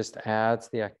Buddhism just adds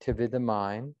the activity of the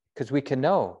mind, because we can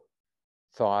know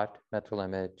thought, mental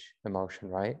image, emotion,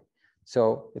 right?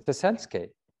 So it's a sense gate.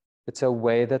 It's a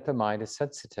way that the mind is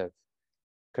sensitive,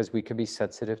 because we can be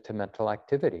sensitive to mental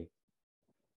activity.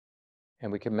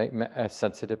 And we can make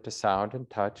sensitive to sound and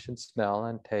touch and smell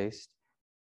and taste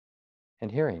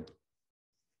and hearing.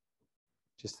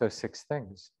 Just those 6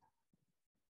 things.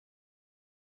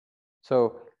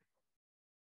 So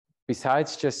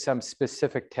besides just some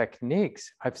specific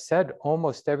techniques, I've said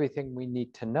almost everything we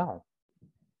need to know.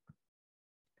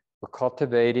 We're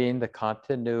cultivating the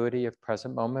continuity of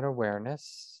present moment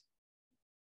awareness,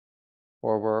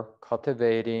 or we're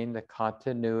cultivating the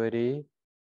continuity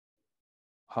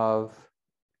of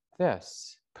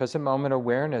this. Present moment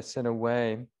awareness, in a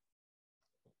way,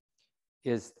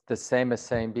 is the same as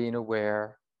saying being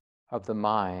aware of the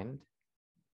mind,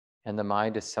 and the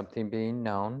mind is something being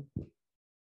known.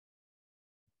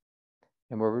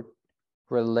 And we're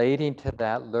relating to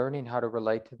that, learning how to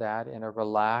relate to that in a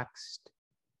relaxed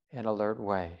and alert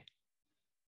way.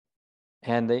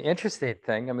 And the interesting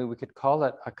thing, I mean, we could call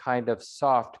it a kind of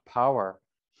soft power,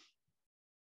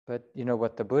 but you know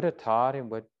what the Buddha taught and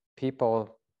what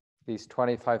people, these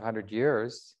 2,500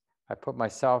 years, I put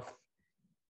myself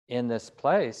in this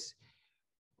place,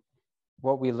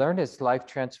 what we learn is life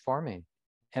transforming.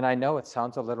 And I know it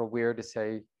sounds a little weird to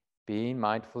say, being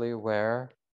mindfully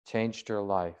aware changed your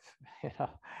life. You know,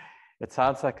 it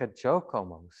sounds like a joke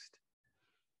almost.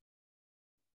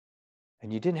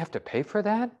 And you didn't have to pay for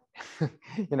that?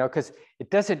 You know, because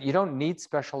you don't need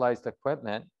specialized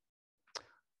equipment.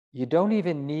 You don't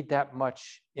even need that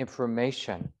much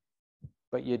information,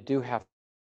 but you do have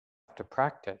to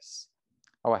practice.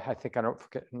 Oh, I think I don't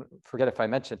forget if I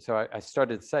mentioned. So I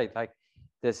started to say, like,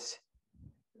 this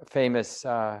famous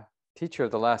teacher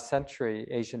of the last century,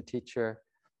 Asian teacher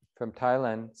from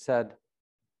Thailand, said,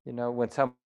 when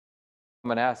someone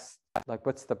asked, like,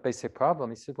 what's the basic problem?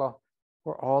 He said, well,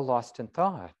 we're all lost in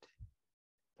thought.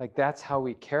 Like, that's how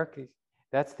we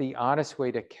that's the honest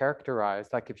way to characterize.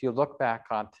 Like, if you look back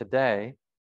on today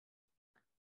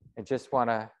and just want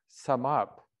to sum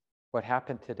up what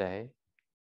happened today,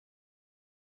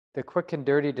 the quick and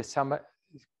dirty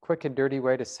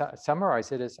way to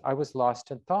summarize it is, I was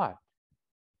lost in thought.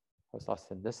 I was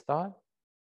lost in this thought,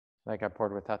 and I got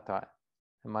bored with that thought.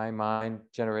 And my mind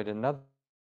generated another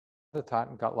thought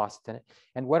and got lost in it.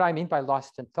 And what I mean by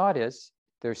lost in thought is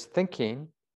there's thinking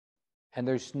and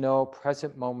there's no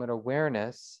present moment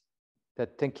awareness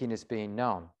that thinking is being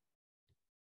known.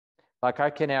 Like, I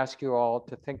can ask you all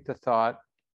to think the thought,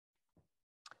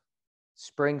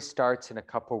 spring starts in a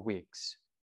couple weeks.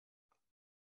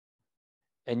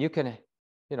 And you can,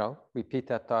 repeat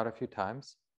that thought a few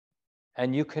times.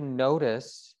 And you can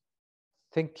notice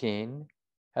thinking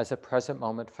as a present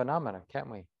moment phenomenon, can't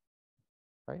we?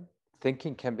 Right?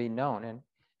 Thinking can be known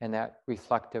in that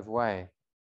reflective way.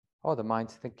 Oh, the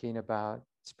mind's thinking about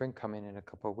spring coming in a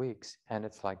couple of weeks, and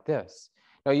it's like this.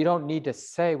 Now, you don't need to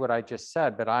say what I just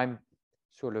said, but I'm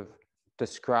sort of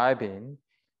describing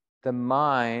the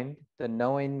mind, the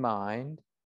knowing mind,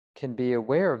 can be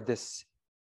aware of this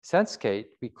sense state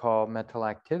we call mental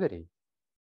activity.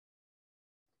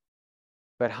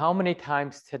 But how many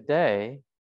times today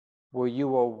were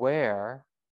you aware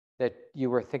that you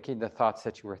were thinking the thoughts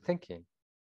that you were thinking?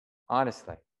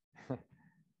 Honestly.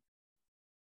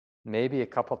 Maybe a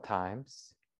couple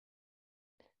times.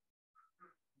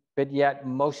 But yet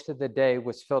most of the day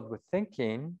was filled with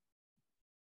thinking,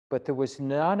 but there was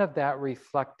none of that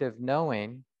reflective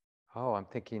knowing. Oh, I'm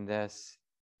thinking this.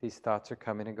 These thoughts are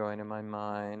coming and going in my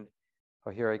mind.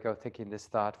 Oh, here I go thinking this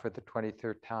thought for the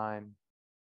 23rd time.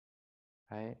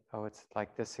 Right? Oh, it's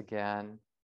like this again.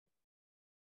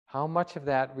 How much of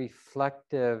that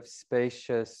reflective,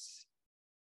 spacious,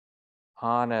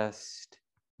 honest,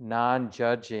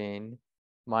 non-judging,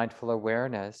 mindful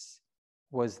awareness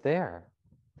was there?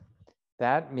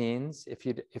 That means if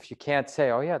you can't say,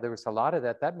 oh yeah, there was a lot of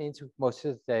that, that means most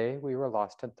of the day we were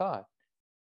lost in thought.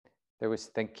 There was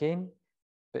thinking,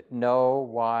 but no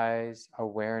wise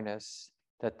awareness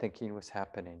that thinking was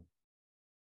happening.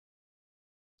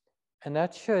 And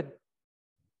that should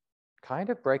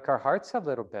kind of break our hearts a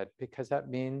little bit, because that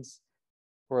means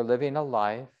we're living a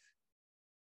life,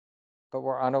 but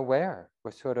we're unaware. We're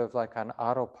sort of like on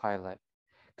autopilot.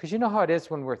 Because you know how it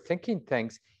is when we're thinking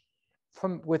things,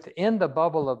 from within the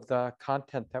bubble of the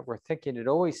content that we're thinking, it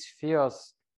always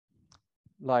feels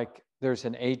like there's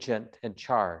an agent in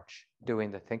charge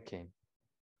doing the thinking.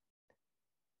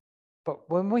 But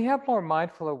when we have more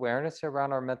mindful awareness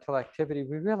around our mental activity,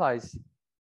 we realize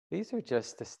these are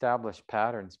just established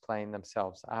patterns playing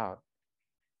themselves out.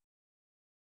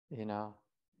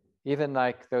 Even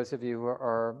like those of you who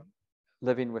are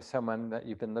living with someone that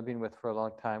you've been living with for a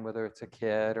long time, whether it's a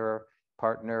kid or a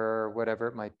partner or whatever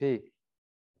it might be.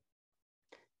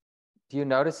 Do you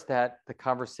notice that the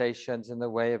conversations and the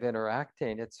way of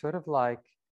interacting, it's sort of like,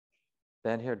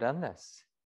 been here, done this.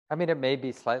 I mean, it may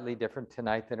be slightly different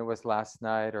tonight than it was last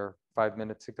night or 5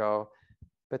 minutes ago,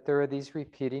 but there are these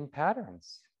repeating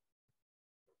patterns.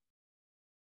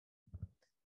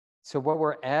 So what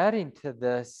we're adding to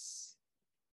this,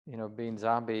 being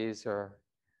zombies or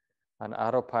on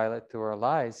autopilot through our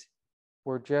lives,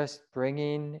 we're just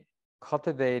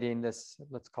cultivating this,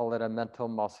 let's call it a mental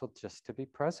muscle, just to be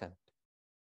present,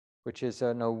 which is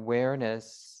an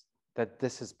awareness that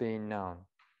this is being known,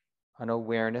 an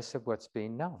awareness of what's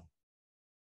being known.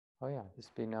 Oh yeah, this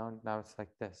is being known, now it's like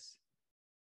this.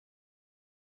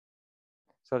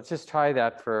 So let's just try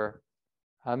that for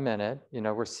a minute.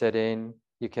 We're sitting,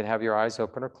 you can have your eyes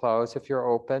open or closed. If you're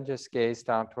open, just gaze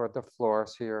down toward the floor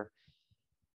so you're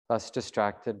less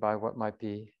distracted by what might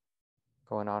be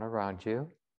going on around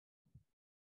you.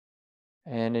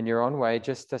 And in your own way,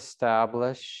 just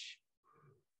establish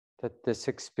that this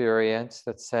experience,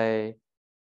 let's say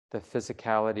the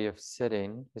physicality of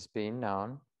sitting, is being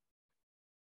known.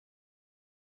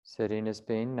 Sitting is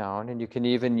being known. And you can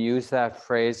even use that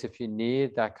phrase if you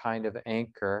need that kind of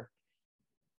anchor.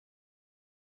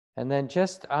 And then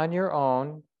just on your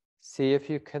own, see if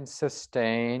you can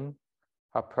sustain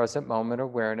a present moment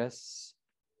awareness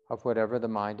of whatever the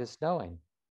mind is knowing.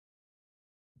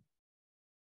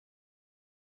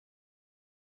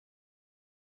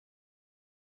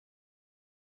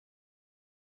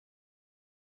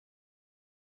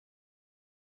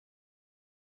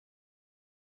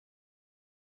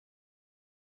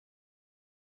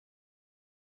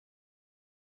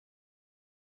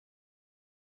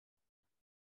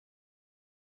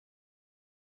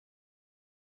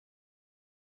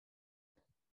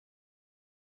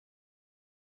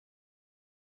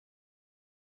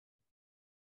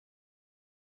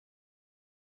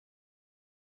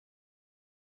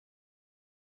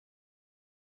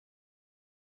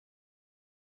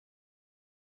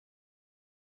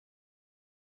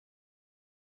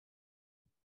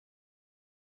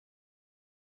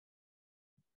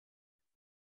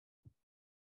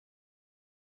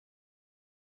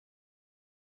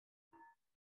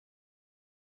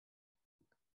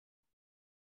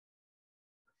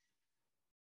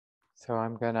 So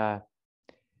I'm going to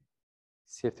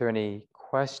see if there are any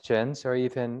questions or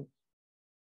even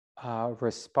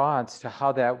response to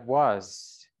how that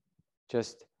was.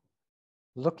 Just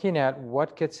looking at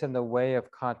what gets in the way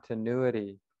of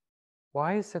continuity.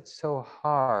 Why is it so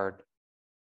hard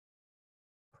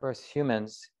for us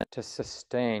humans to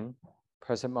sustain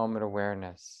present moment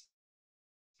awareness?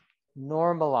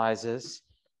 Normalizes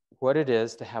what it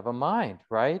is to have a mind,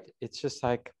 right? It's just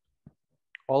like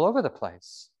all over the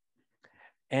place.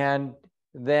 And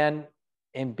then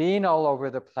in being all over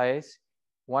the place,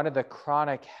 one of the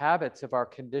chronic habits of our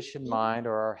conditioned mind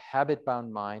or our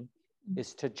habit-bound mind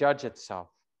is to judge itself.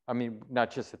 I mean,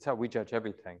 not just itself, we judge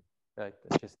everything. Right?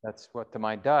 That's what the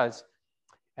mind does.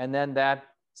 And then that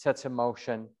sets in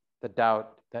motion the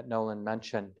doubt that Nolan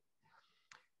mentioned.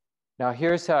 Now,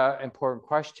 here's an important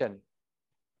question.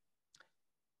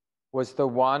 Was the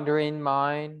wandering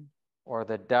mind or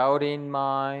the doubting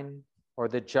mind or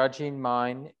the judging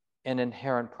mind an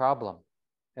inherent problem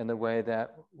in the way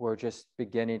that we're just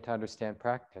beginning to understand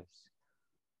practice?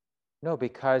 No,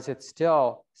 because it's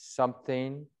still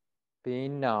something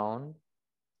being known,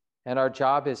 and our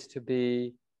job is to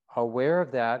be aware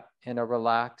of that in a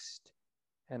relaxed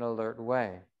and alert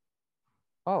way.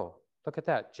 Oh, look at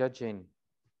that, judging.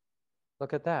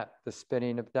 Look at that, the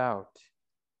spinning of doubt.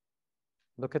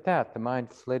 Look at that, the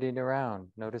mind flitting around,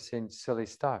 noticing silly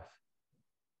stuff.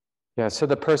 Yeah, so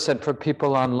the person, for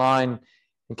people online,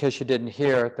 in case you didn't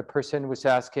hear, the person was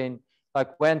asking,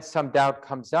 like, when some doubt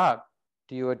comes up,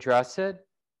 do you address it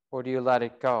or do you let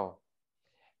it go?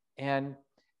 And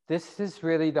this is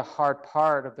really the hard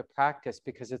part of the practice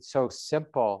because it's so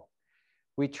simple.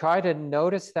 We try to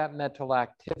notice that mental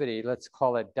activity, let's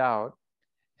call it doubt,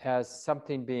 as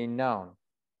something being known.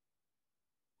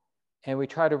 And we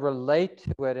try to relate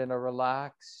to it in a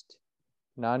relaxed,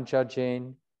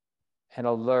 non-judging, and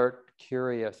alert,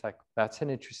 curious, like, that's an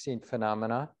interesting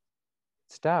phenomena.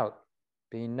 It's doubt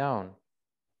being known.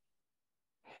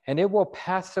 And it will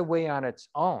pass away on its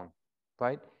own,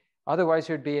 right? Otherwise,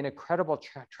 there'd be an incredible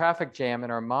traffic jam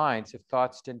in our minds if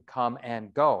thoughts didn't come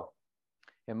and go.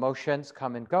 Emotions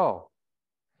come and go.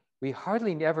 We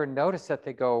hardly ever notice that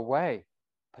they go away,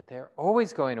 but they're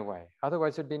always going away.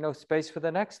 Otherwise, there'd be no space for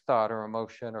the next thought or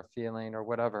emotion or feeling or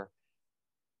whatever.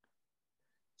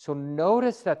 So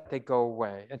notice that they go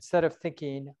away. Instead of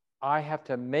thinking, I have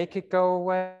to make it go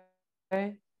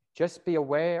away, just be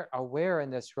aware in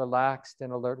this relaxed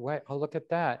and alert way. Oh, look at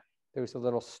that. There's a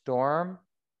little storm,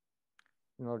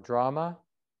 a little drama,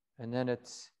 and then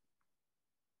it's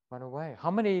went away.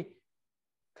 How many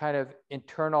kind of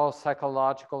internal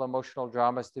psychological, emotional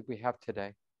dramas did we have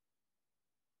today?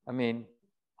 I mean,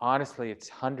 honestly, it's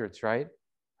hundreds, right?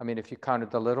 I mean, if you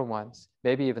counted the little ones,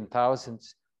 maybe even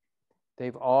thousands.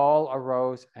 They've all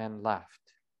arose and left.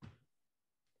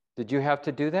 Did you have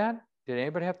to do that? Did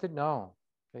anybody have to? No,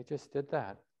 they just did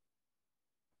that.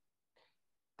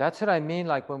 That's what I mean,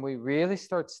 like when we really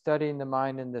start studying the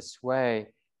mind in this way,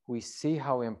 we see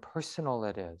how impersonal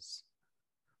it is.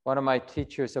 One of my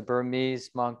teachers, a Burmese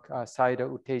monk, Sayadaw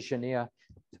U Tejaniya,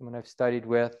 someone I've studied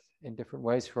with in different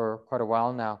ways for quite a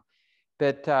while now.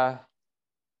 But,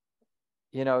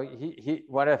 you know,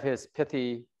 one of his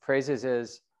pithy phrases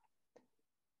is,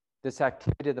 this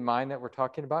activity of the mind that we're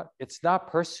talking about, it's not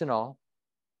personal,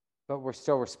 but we're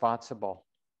still responsible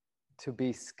to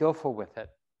be skillful with it.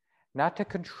 Not to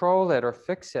control it or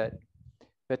fix it,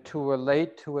 but to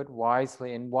relate to it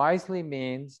wisely. And wisely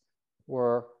means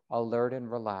we're alert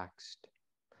and relaxed.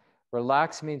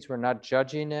 Relaxed means we're not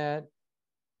judging it.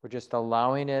 We're just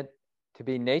allowing it to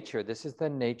be nature. This is the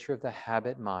nature of the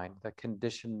habit mind, the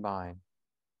conditioned mind.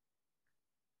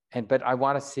 But I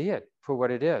want to see it for what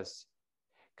it is.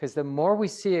 Because the more we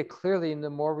see it clearly and the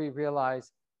more we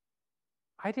realize,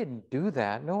 I didn't do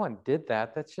that. No one did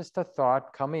that. That's just a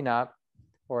thought coming up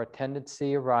or a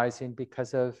tendency arising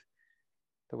because of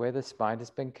the way this mind has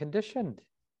been conditioned.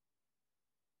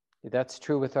 That's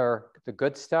true with the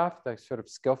good stuff, the sort of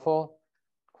skillful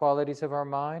qualities of our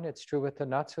mind. It's true with the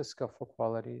not so skillful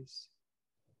qualities.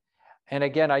 And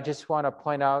again, I just want to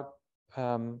point out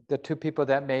the two people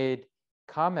that made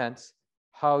comments,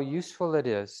 how useful it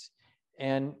is.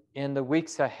 And in the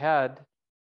weeks ahead,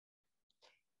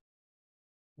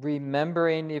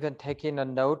 remembering, even taking a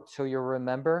note so you'll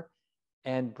remember,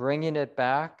 and bringing it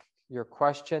back, your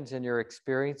questions and your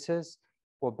experiences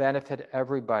will benefit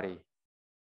everybody.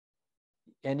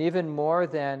 And even more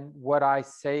than what I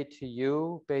say to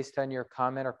you based on your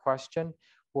comment or question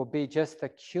will be just the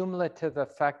cumulative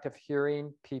effect of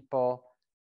hearing people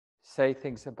say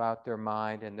things about their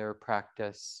mind and their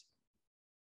practice,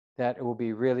 that it will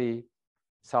be really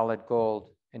solid gold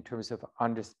in terms of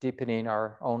deepening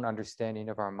our own understanding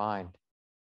of our mind.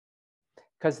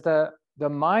 Because the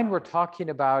mind we're talking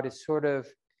about is sort of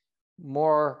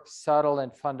more subtle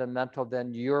and fundamental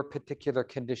than your particular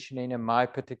conditioning and my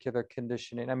particular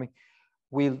conditioning. I mean,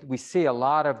 we see a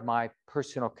lot of my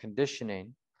personal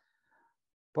conditioning,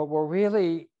 but we're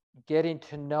really getting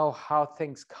to know how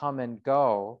things come and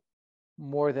go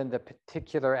more than the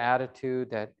particular attitude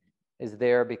that is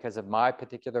there because of my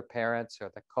particular parents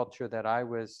or the culture that I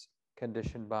was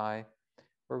conditioned by.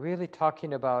 We're really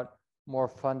talking about more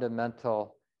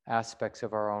fundamental aspects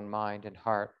of our own mind and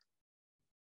heart.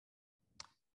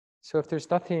 So if there's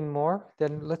nothing more,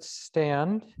 then let's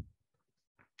stand.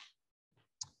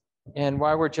 And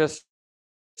while we're just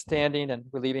standing and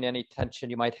relieving any tension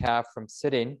you might have from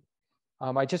sitting,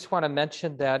 I just want to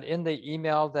mention that in the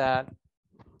email that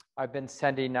I've been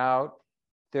sending out,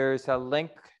 there's a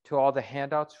link to all the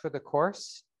handouts for the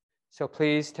course. So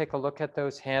please take a look at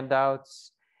those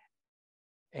handouts.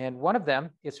 And one of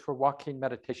them is for walking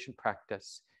meditation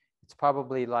practice. It's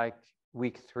probably like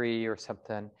week 3 or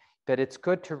something, but it's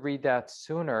good to read that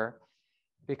sooner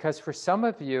because for some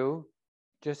of you,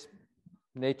 just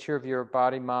nature of your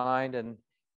body, mind, and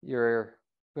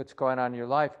what's going on in your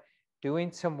life,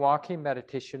 doing some walking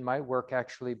meditation might work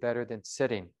actually better than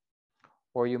sitting.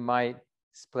 Or you might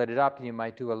split it up and you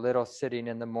might do a little sitting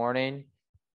in the morning,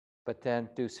 but then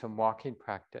do some walking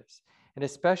practice. And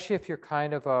especially if you're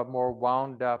kind of a more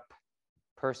wound up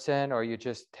person or you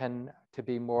just tend to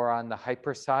be more on the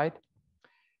hyper side,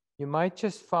 you might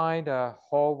just find a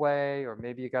hallway or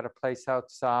maybe you got a place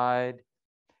outside.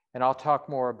 And I'll talk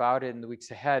more about it in the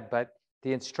weeks ahead, but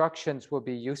the instructions will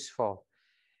be useful.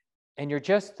 And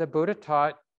the Buddha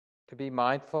taught to be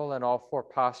mindful in all 4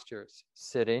 postures: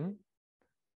 sitting,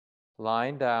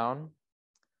 lying down,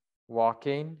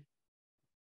 walking,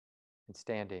 and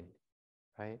standing,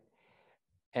 right?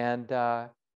 And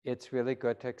it's really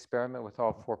good to experiment with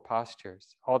all 4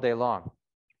 postures all day long.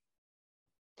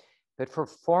 But for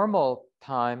formal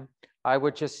time, I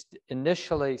would just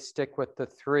initially stick with the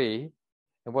 3,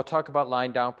 and we'll talk about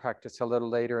lying down practice a little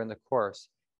later in the course.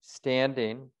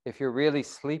 Standing, if you're really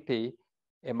sleepy,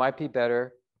 it might be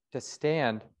better to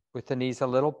stand with the knees a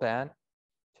little bent,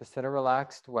 just in a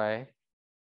relaxed way.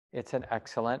 It's an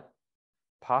excellent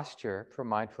posture for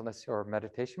mindfulness or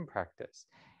meditation practice,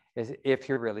 is if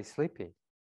you're really sleepy.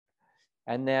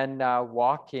 And then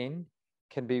walking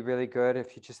can be really good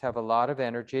if you just have a lot of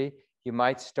energy. You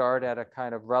might start at a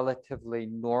kind of relatively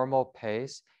normal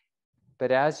pace,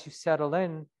 but as you settle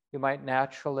in, you might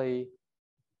naturally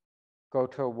go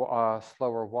to a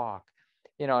slower walk.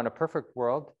 You know, in a perfect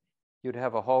world, you'd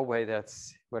have a hallway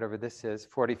that's, whatever this is,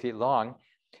 40 feet long,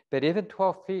 but even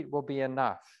 12 feet will be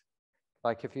enough.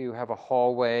 Like if you have a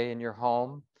hallway in your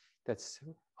home that's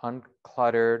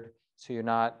uncluttered, so you're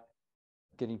not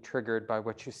getting triggered by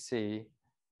what you see,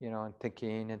 you know, and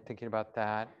thinking about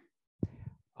that.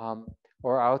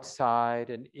 Or outside,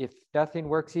 and if nothing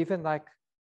works, even like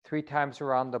 3 times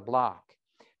around the block.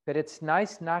 But it's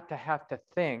nice not to have to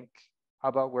think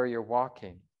about where you're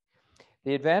walking.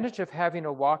 The advantage of having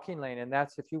a walking lane, and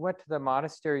that's if you went to the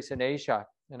monasteries in Asia,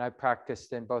 and I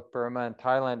practiced in both Burma and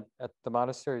Thailand at the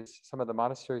monasteries, some of the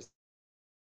monasteries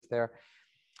there,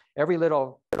 every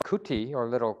little kuti or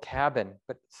little cabin,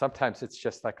 but sometimes it's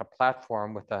just like a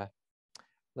platform with a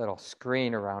little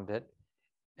screen around it.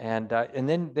 And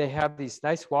then they have these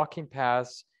nice walking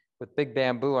paths with big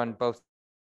bamboo on both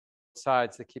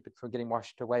sides that keep it from getting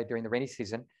washed away during the rainy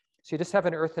season. So you just have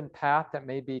an earthen path that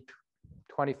may be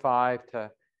 25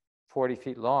 to 40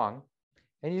 feet long,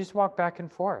 and you just walk back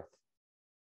and forth.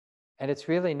 And it's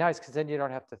really nice because then you don't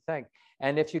have to think.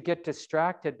 And if you get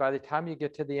distracted, by the time you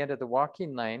get to the end of the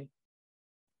walking lane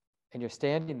and you're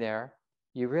standing there,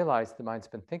 you realize the mind's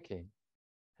been thinking.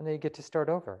 And then you get to start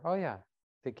over. Oh yeah,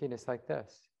 thinking is like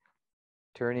this.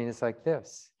 Turning is like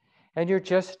this. And you're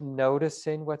just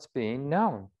noticing what's being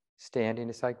known. Standing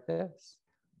is like this.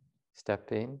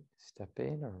 Stepping,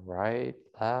 or right,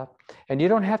 left. And you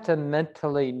don't have to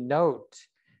mentally note,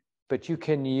 but you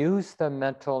can use the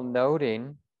mental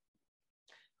noting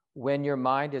when your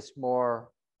mind is more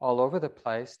all over the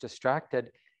place,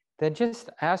 distracted. Then just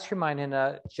ask your mind in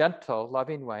a gentle,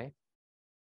 loving way.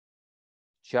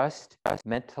 Just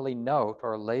mentally note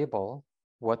or label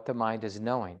what the mind is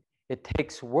knowing. It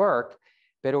takes work,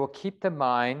 but it will keep the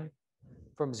mind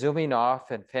from zooming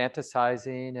off and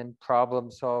fantasizing and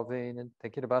problem solving and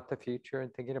thinking about the future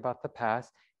and thinking about the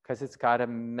past, because it's got to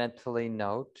mentally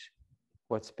note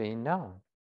what's being known.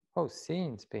 Oh,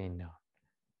 seeing's being known,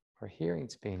 or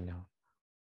hearing's being known,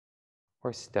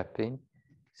 or stepping,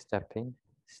 standing,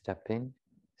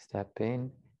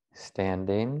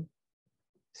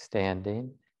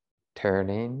 standing,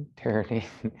 turning,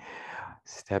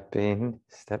 stepping,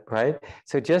 right?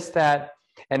 So just that,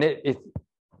 and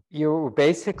you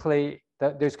basically,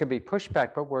 there's going to be pushback,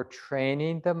 but we're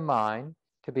training the mind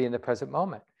to be in the present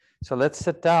moment. So let's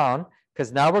sit down,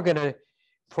 because now we're going to,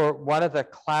 for one of the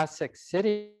classic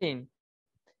sitting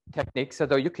techniques,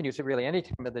 although you can use it really any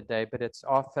time of the day, but it's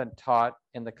often taught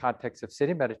in the context of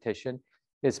sitting meditation,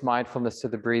 is mindfulness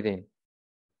of the breathing.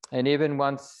 And even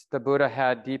once the Buddha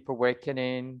had deep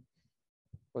awakening,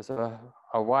 was a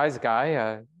wise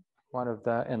guy, one of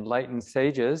the enlightened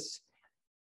sages,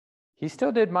 he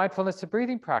still did mindfulness of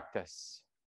breathing practice.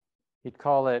 He'd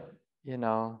call it,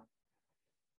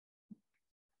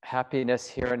 happiness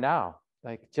here and now.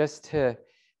 Like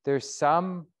there's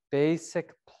some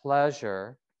basic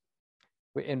pleasure.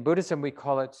 In Buddhism, we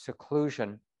call it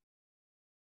seclusion,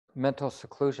 mental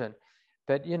seclusion.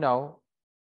 But,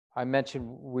 I mentioned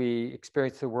we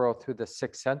experience the world through the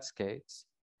 6 sense gates,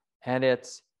 and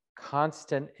it's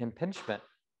constant impingement,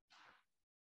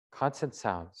 constant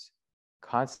sounds,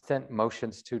 constant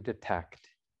motions to detect,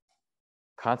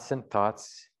 constant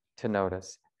thoughts to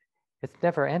notice. It's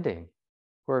never ending.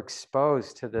 We're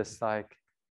exposed to this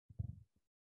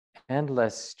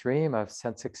endless stream of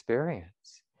sense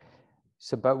experience.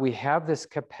 So, but we have this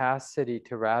capacity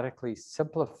to radically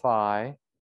simplify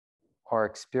our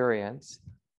experience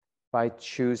by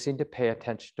choosing to pay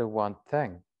attention to one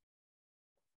thing.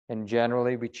 And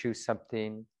generally, we choose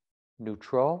something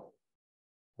neutral,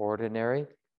 ordinary.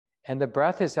 And the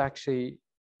breath is actually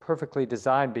perfectly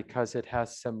designed because it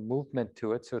has some movement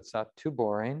to it, so it's not too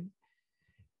boring.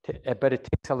 But it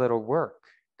takes a little work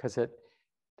because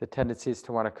the tendency is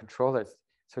to want to control it.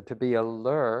 So to be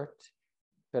alert,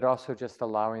 but also just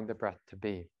allowing the breath to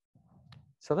be.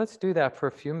 So let's do that for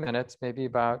a few minutes, maybe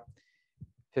about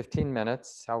 15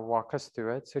 minutes. I'll walk us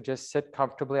through it. So just sit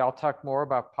comfortably. I'll talk more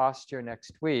about posture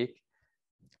next week,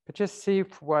 but just see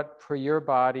what for your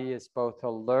body is both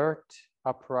alert,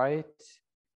 upright,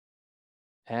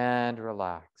 and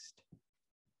relaxed.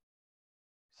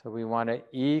 So we want to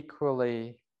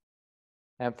equally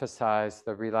emphasize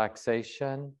the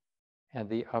relaxation and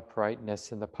the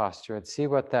uprightness in the posture and see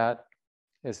what that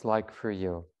is like for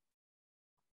you.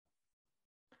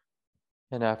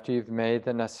 And after you've made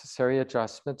the necessary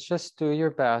adjustments, just do your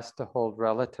best to hold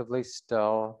relatively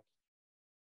still.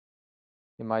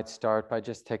 You might start by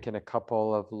just taking a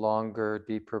couple of longer,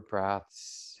 deeper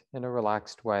breaths in a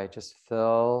relaxed way. Just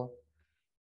fill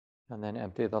and then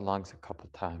empty the lungs a couple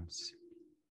times.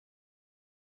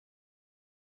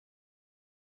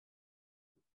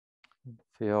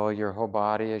 Feel your whole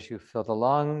body as you fill the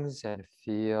lungs, and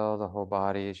feel the whole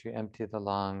body as you empty the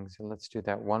lungs. And let's do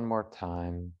that one more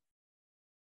time.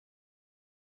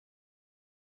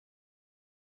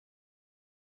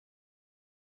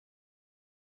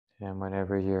 And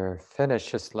whenever you're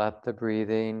finished, just let the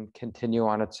breathing continue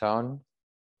on its own.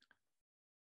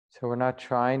 So we're not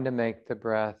trying to make the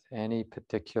breath any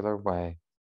particular way.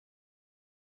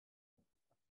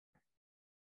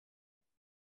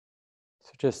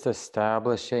 So just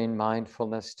establishing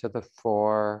mindfulness to the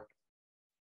fore,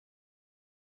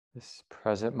 this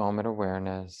present moment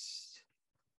awareness,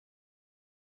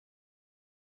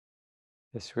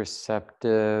 this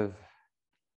receptive,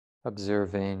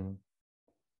 observing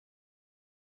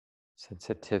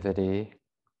sensitivity.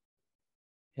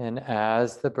 And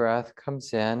as the breath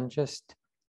comes in, just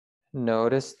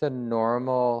notice the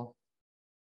normal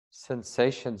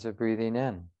sensations of breathing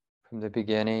in from the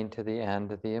beginning to the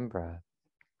end of the in-breath.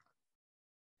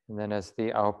 And then as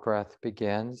the out-breath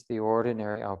begins, the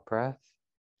ordinary out-breath,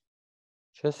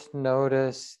 just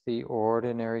notice the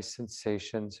ordinary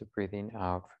sensations of breathing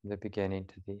out from the beginning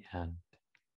to the end.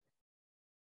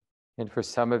 And for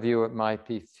some of you, it might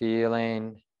be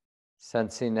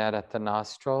sensing that at the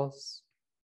nostrils.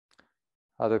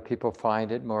 Other people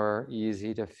find it more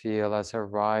easy to feel as a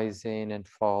rising and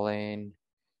falling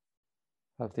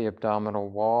of the abdominal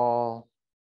wall.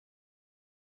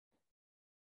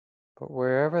 But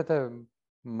wherever the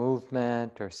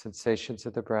movement or sensations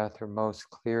of the breath are most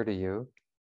clear to you,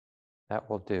 that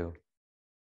will do.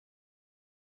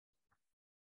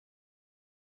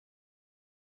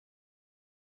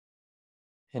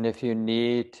 And if you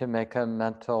need to make a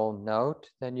mental note,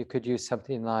 then you could use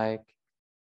something like,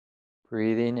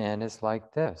 breathing in is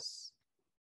like this.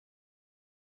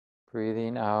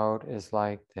 Breathing out is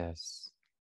like this.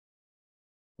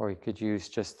 Or you could use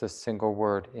just a single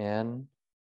word, in,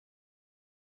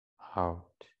 out.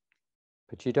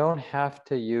 But you don't have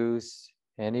to use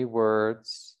any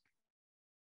words.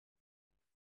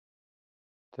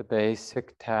 The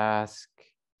basic task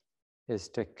is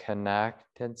to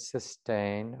connect and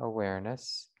sustain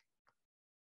awareness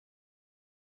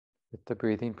with the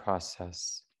breathing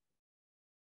process.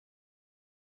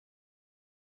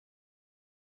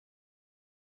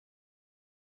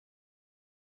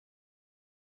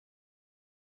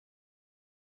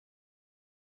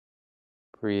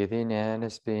 Breathing in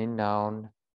is being known.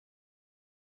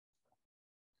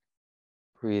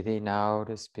 Breathing out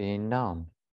is being known.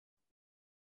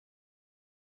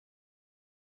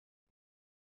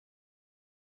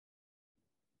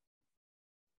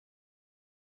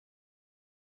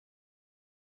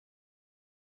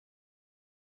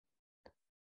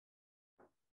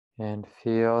 And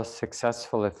feel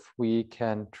successful if we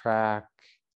can track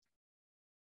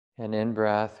an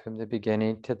in-breath from the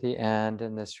beginning to the end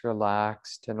in this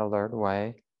relaxed and alert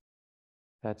way.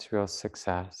 That's real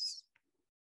success.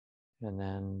 And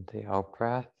then the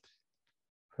out-breath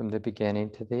from the beginning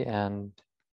to the end.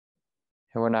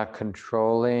 And we're not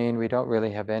controlling, we don't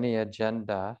really have any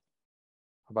agenda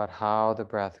about how the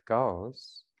breath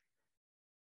goes.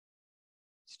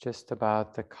 It's just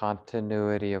about the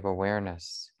continuity of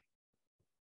awareness.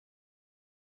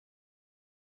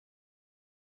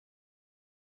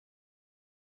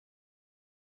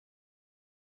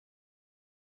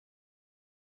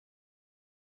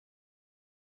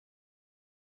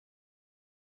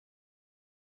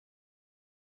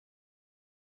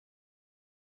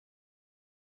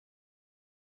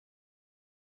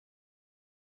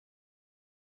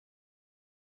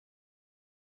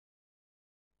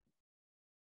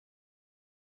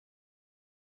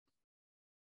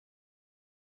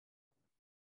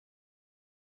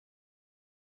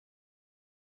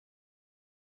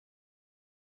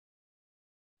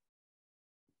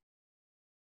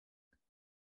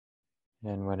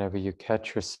 And whenever you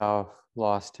catch yourself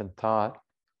lost in thought,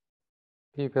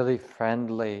 be really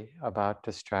friendly about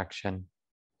distraction.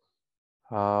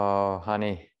 Oh,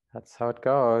 honey, that's how it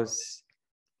goes.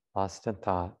 Lost in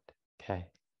thought. Okay.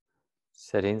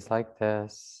 Sittings like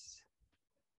this,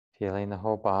 feeling the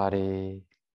whole body.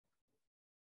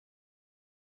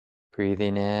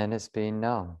 Breathing in is being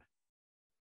known.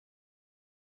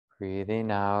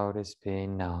 Breathing out is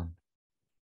being known.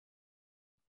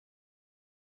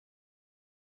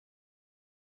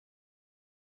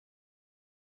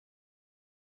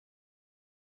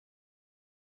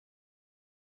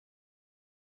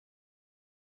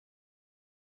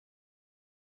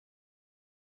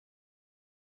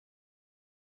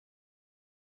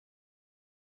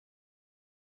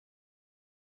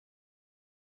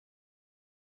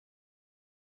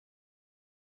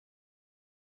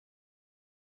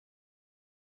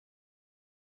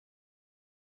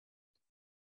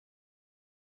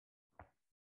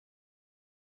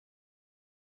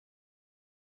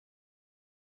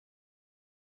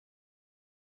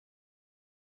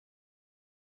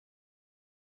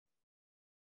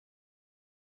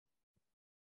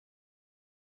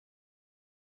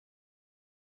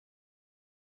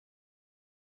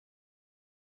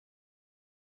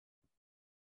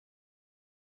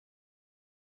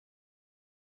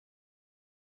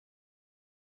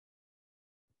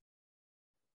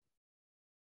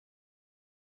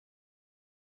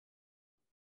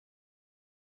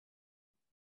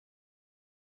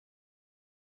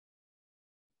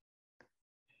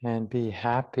 And be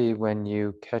happy when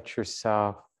you catch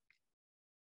yourself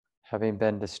having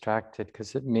been distracted,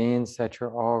 because it means that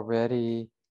you're already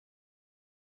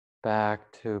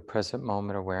back to present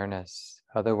moment awareness.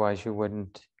 Otherwise, you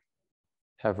wouldn't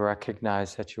have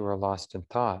recognized that you were lost in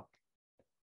thought.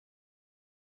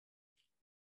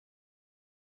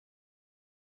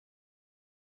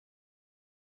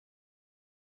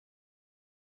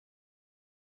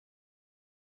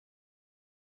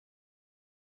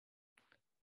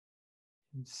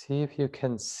 And see if you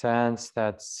can sense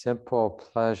that simple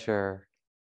pleasure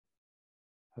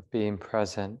of being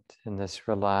present in this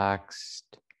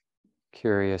relaxed,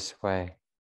 curious way.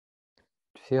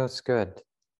 It feels good.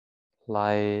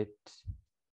 Light,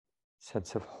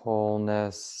 sense of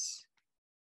wholeness.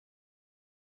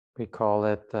 We call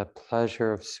it the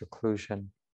pleasure of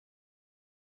seclusion.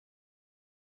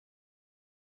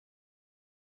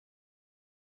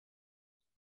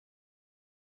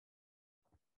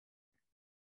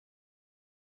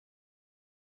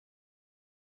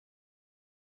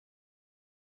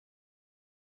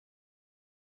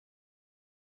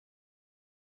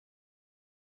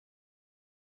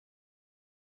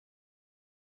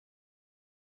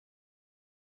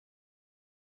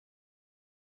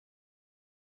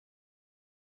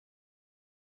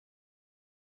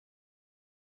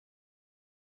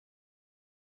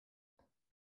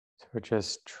 So we're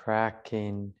just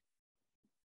tracking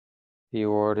the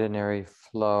ordinary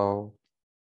flow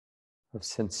of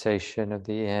sensation of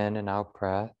the in and out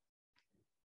breath,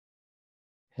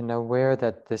 and aware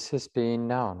that this is being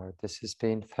known or this is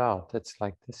being felt. It's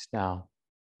like this now.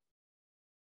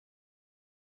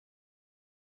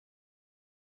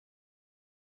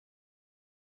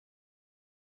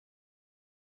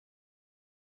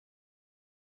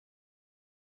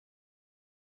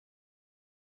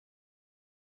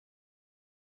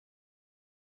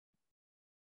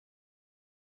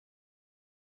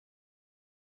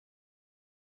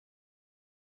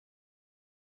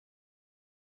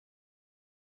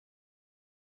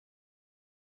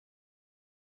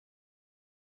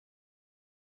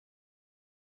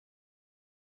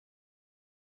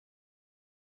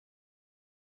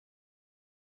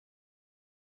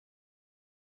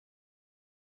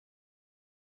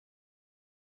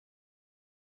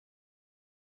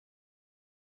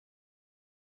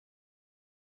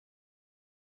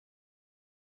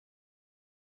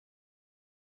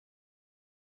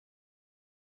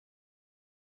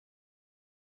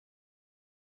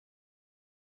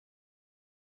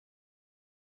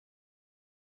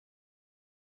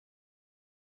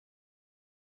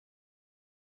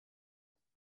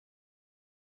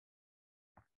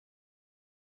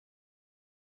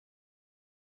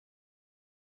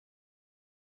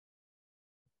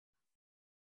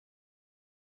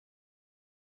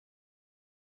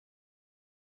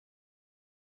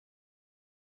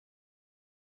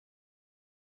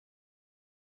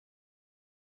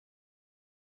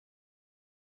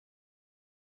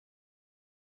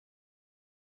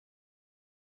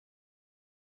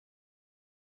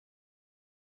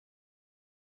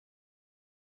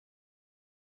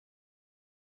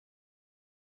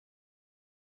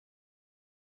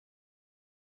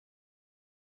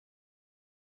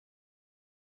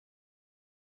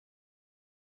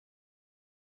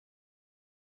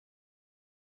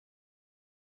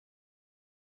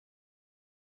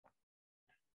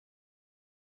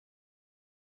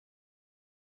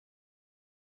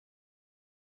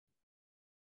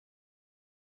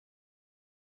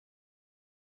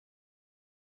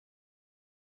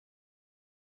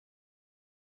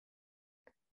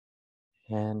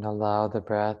 And allow the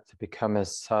breath to become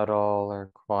as subtle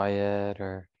or quiet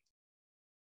or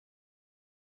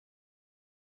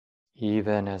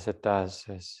even as it does,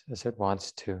 as it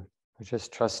wants to. We're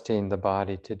just trusting the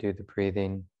body to do the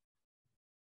breathing.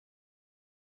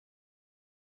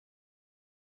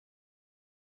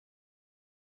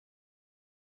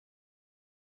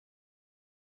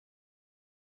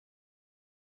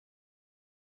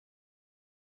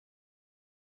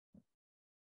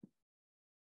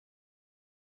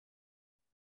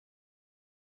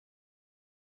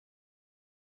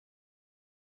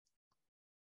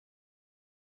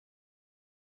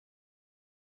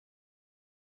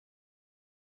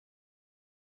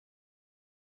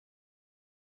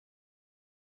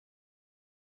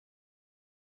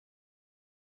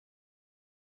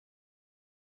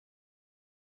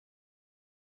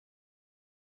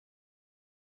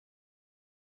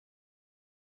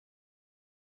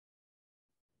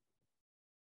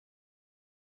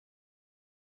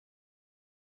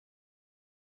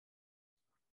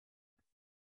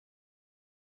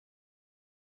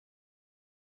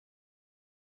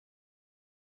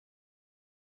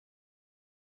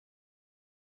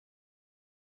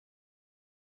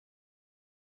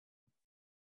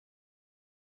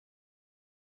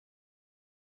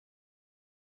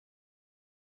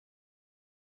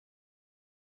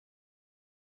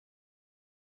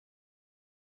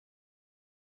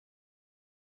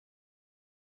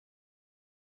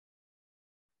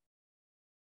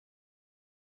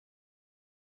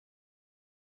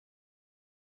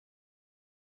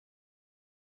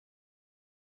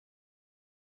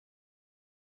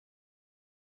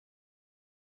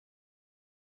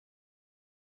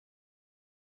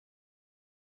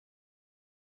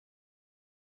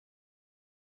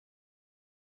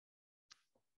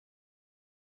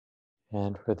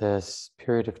 And for this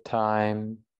period of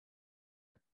time,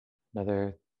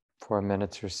 another 4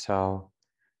 minutes or so,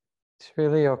 it's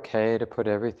really okay to put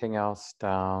everything else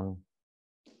down.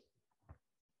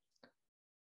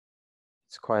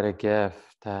 It's quite a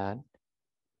gift that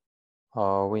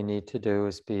all we need to do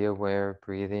is be aware of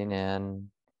breathing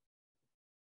in,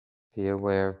 be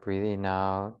aware of breathing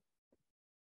out.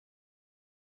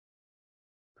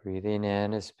 Breathing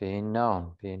in is being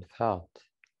known, being felt.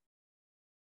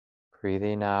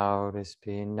 Breathing out is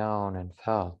being known and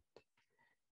felt.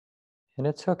 And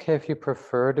it's okay if you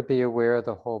prefer to be aware of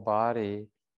the whole body.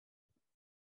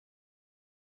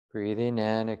 Breathing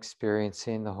in,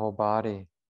 experiencing the whole body.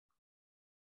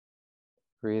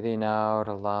 Breathing out,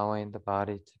 allowing the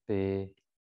body to be.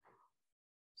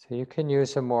 So you can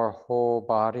use a more whole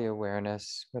body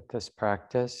awareness with this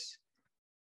practice,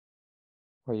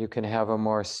 or you can have a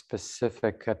more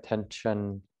specific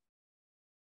attention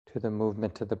to the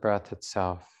movement of the breath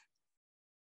itself.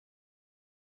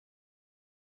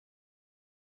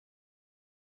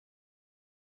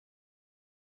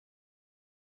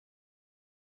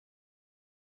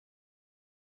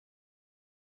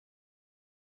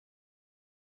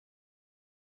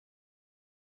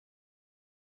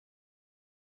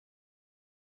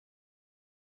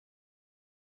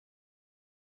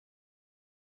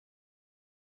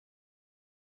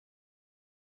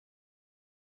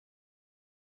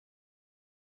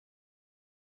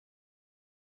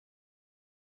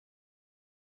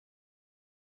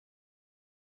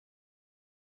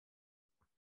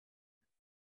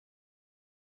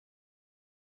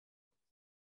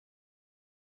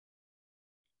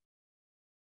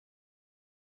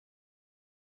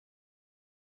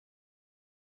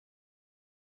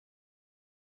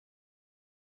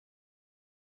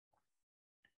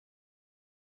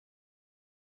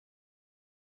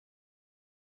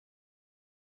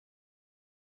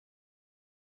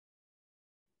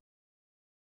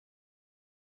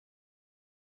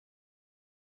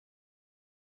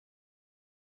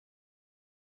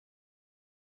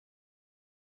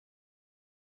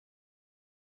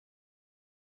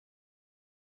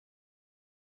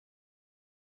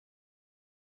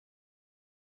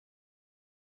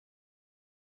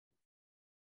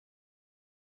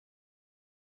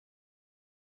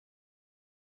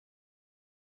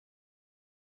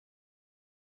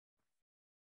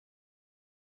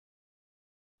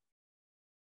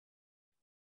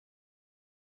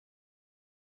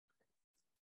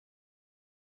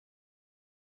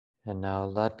 And now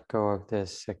let go of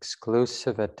this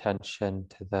exclusive attention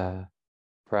to the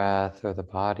breath or the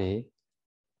body,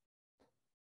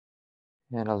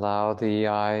 and allow the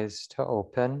eyes to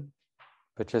open,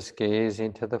 but just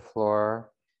gazing to the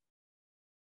floor.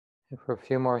 And for a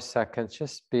few more seconds,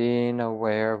 just being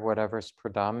aware of whatever's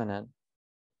predominant.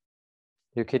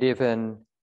 You could even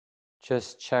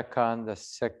just check on the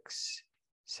 6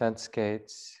 sense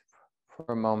gates for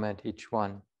a moment, each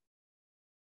one.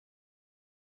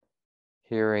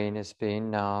 Hearing is being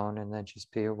known, and then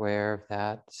just be aware of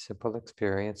that simple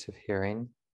experience of hearing.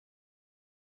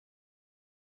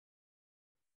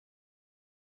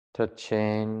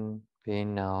 Touching,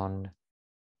 being known.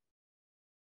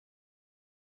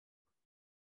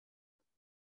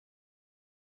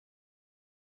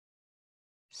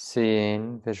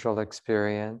 Seeing, visual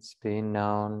experience, being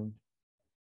known,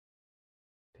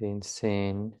 being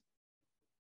seen.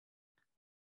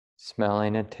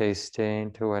 Smelling and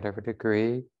tasting to whatever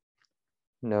degree.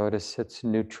 Notice its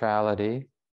neutrality.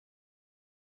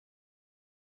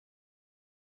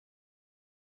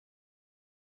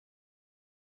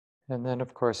 And then,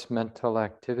 of course, mental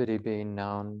activity being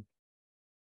known.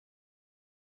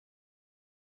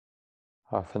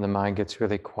 Often the mind gets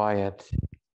really quiet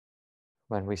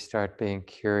when we start being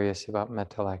curious about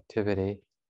mental activity.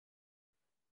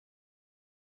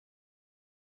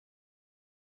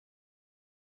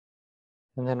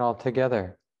 And then all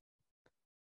together,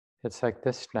 it's like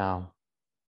this now.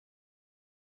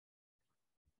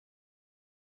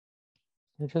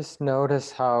 And just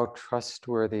notice how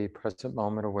trustworthy present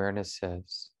moment awareness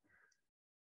is.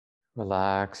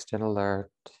 Relaxed and alert.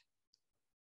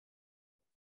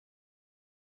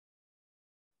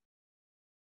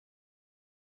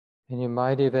 And you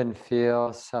might even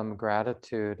feel some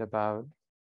gratitude about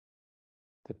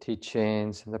the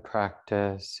teachings and the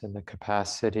practice and the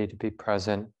capacity to be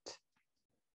present.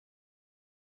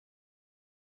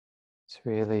 It's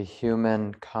really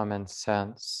human common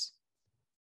sense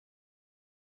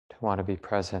to want to be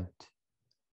present.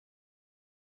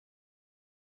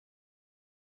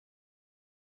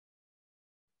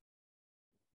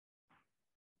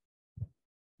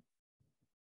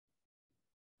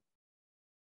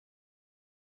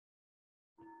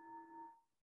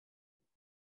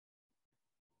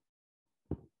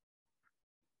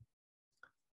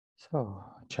 So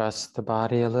adjust the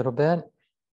body a little bit.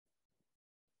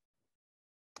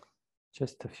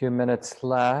 Just a few minutes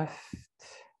left.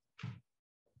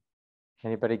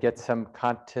 Anybody get some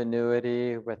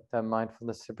continuity with the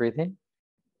mindfulness of breathing?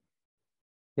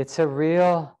 It's a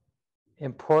real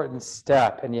important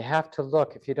step, and you have to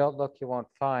look. If you don't look, you won't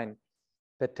find.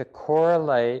 But to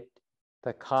correlate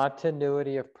the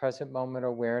continuity of present moment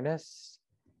awareness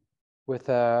with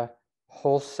a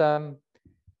wholesome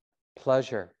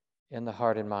pleasure in the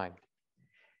heart and mind,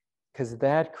 because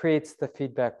that creates the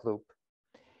feedback loop.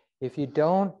 If you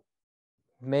don't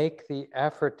make the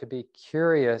effort to be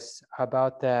curious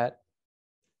about that.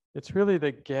 It's really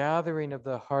the gathering of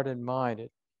the heart and mind.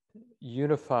 It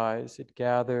unifies, it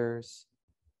gathers,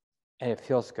 and it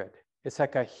feels good. It's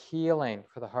like a healing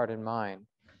for the heart and mind.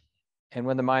 And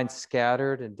when the mind's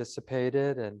scattered and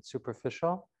dissipated and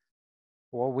superficial,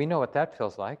 well, we know what that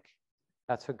feels like.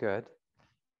 Not so good.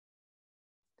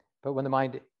 But when the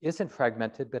mind isn't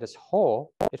fragmented, but is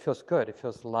whole, it feels good. It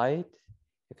feels light,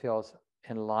 it feels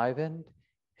enlivened,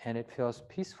 and it feels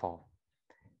peaceful.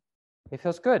 It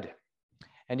feels good.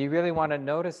 And you really want to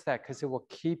notice that because it will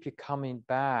keep you coming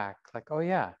back. Like, oh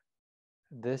yeah,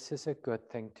 this is a good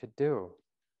thing to do.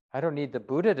 I don't need the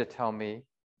Buddha to tell me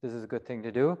this is a good thing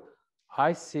to do.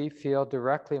 I see, feel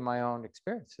directly in my own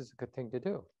experience. This is a good thing to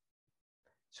do.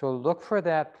 So look for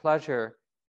that pleasure,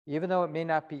 even though it may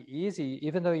not be easy,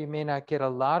 even though you may not get a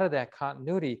lot of that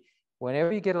continuity.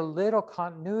 Whenever you get a little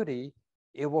continuity,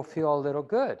 it will feel a little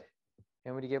good.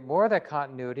 And when you get more of that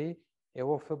continuity, it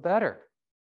will feel better.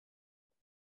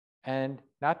 And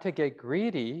not to get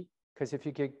greedy, because if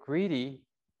you get greedy,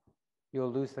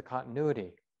 you'll lose the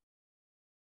continuity.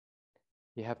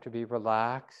 You have to be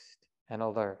relaxed and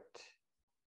alert,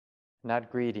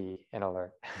 not greedy and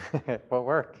alert. It won't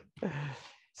work.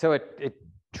 So it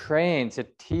trains,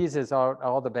 it teases out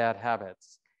all the bad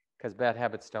habits, because bad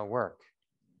habits don't work.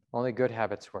 Only good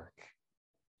habits work,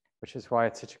 which is why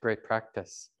it's such a great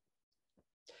practice.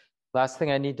 Last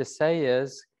thing I need to say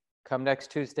is, come next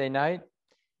Tuesday night.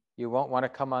 You won't want to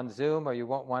come on Zoom, or you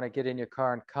won't want to get in your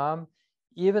car and come,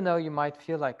 even though you might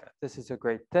feel like this is a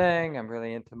great thing. I'm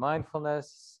really into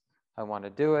mindfulness. I want to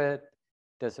do it.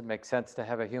 Does it make sense to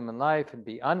have a human life and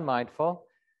be unmindful?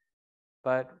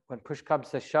 But when push comes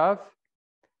to shove,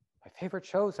 my favorite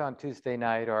show's on Tuesday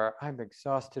night, or I'm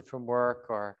exhausted from work,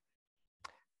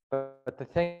 but the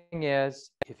thing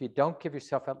is, if you don't give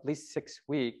yourself at least 6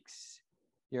 weeks,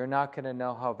 you're not going to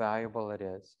know how valuable it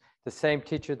is. The same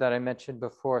teacher that I mentioned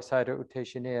before, Sayadaw U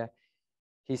Tejaniya,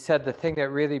 he said the thing that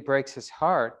really breaks his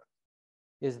heart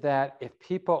is that if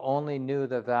people only knew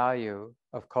the value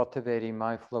of cultivating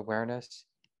mindful awareness,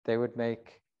 they would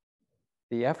make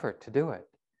the effort to do it.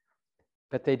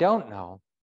 But they don't know,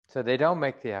 so they don't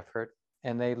make the effort,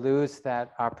 and they lose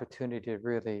that opportunity to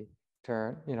really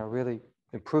really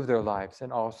improve their lives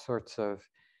in all sorts of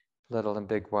little and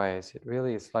big ways. It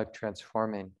really is life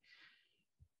transforming.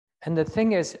 And the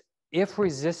thing is, if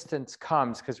resistance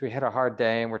comes because we had a hard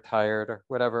day and we're tired or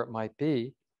whatever it might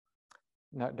be,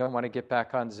 don't want to get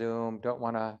back on Zoom, don't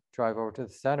want to drive over to the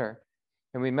center.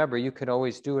 And remember, you can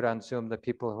always do it on Zoom, the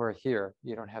people who are here.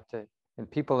 You don't have to, and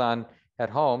people at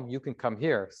home, you can come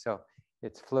here. So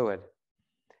it's fluid.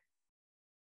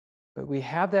 But we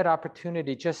have that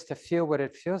opportunity just to feel what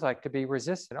it feels like to be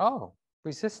resistant. Oh,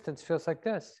 resistance feels like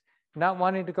this. Not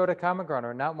wanting to go to Common Ground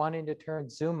or not wanting to turn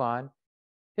Zoom on,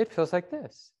 it feels like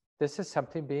this. This is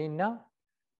something being known.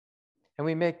 And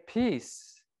we make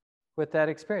peace with that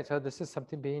experience. Oh, this is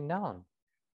something being known.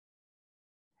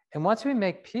 And once we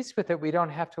make peace with it, we don't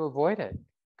have to avoid it,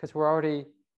 because we're already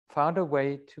found a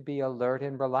way to be alert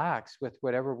and relaxed with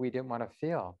whatever we didn't want to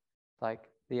feel. Like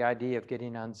the idea of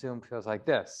getting on Zoom feels like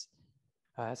this.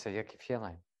 Oh, that's a yucky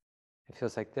feeling. It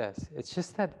feels like this. It's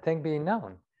just that thing being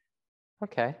known.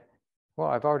 Okay, well,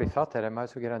 I've already felt that. I might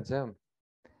as well get on Zoom.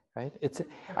 Right?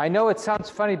 I know it sounds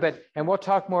funny, and we'll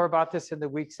talk more about this in the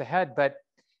weeks ahead, but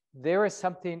there is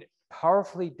something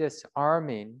powerfully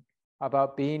disarming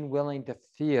about being willing to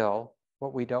feel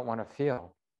what we don't want to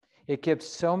feel. It gives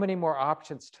so many more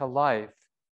options to life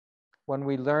when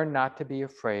we learn not to be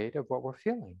afraid of what we're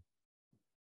feeling.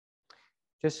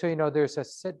 Just so you know, there's a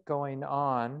sit going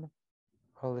on.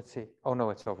 Oh, let's see. Oh, no,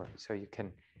 it's over. So you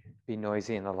can be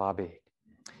noisy in the lobby.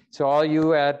 So all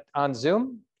you on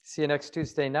Zoom, see you next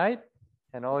Tuesday night.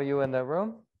 And all you in the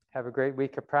room, have a great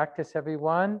week of practice,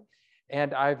 everyone.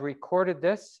 And I've recorded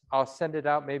this. I'll send it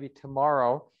out maybe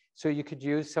tomorrow, so you could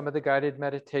use some of the guided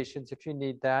meditations if you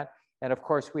need that. And of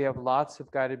course, we have lots of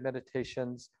guided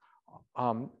meditations.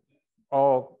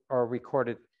 All our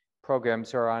recorded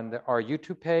programs are on our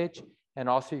YouTube page. And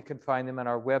also you can find them on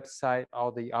our website.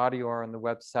 All the audio are on the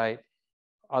website.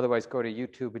 Otherwise, go to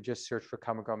YouTube and just search for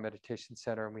Common Ground Meditation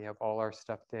Center, and we have all our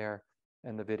stuff there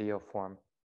in the video form.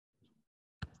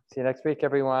 See you next week,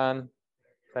 everyone.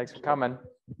 Thanks for coming.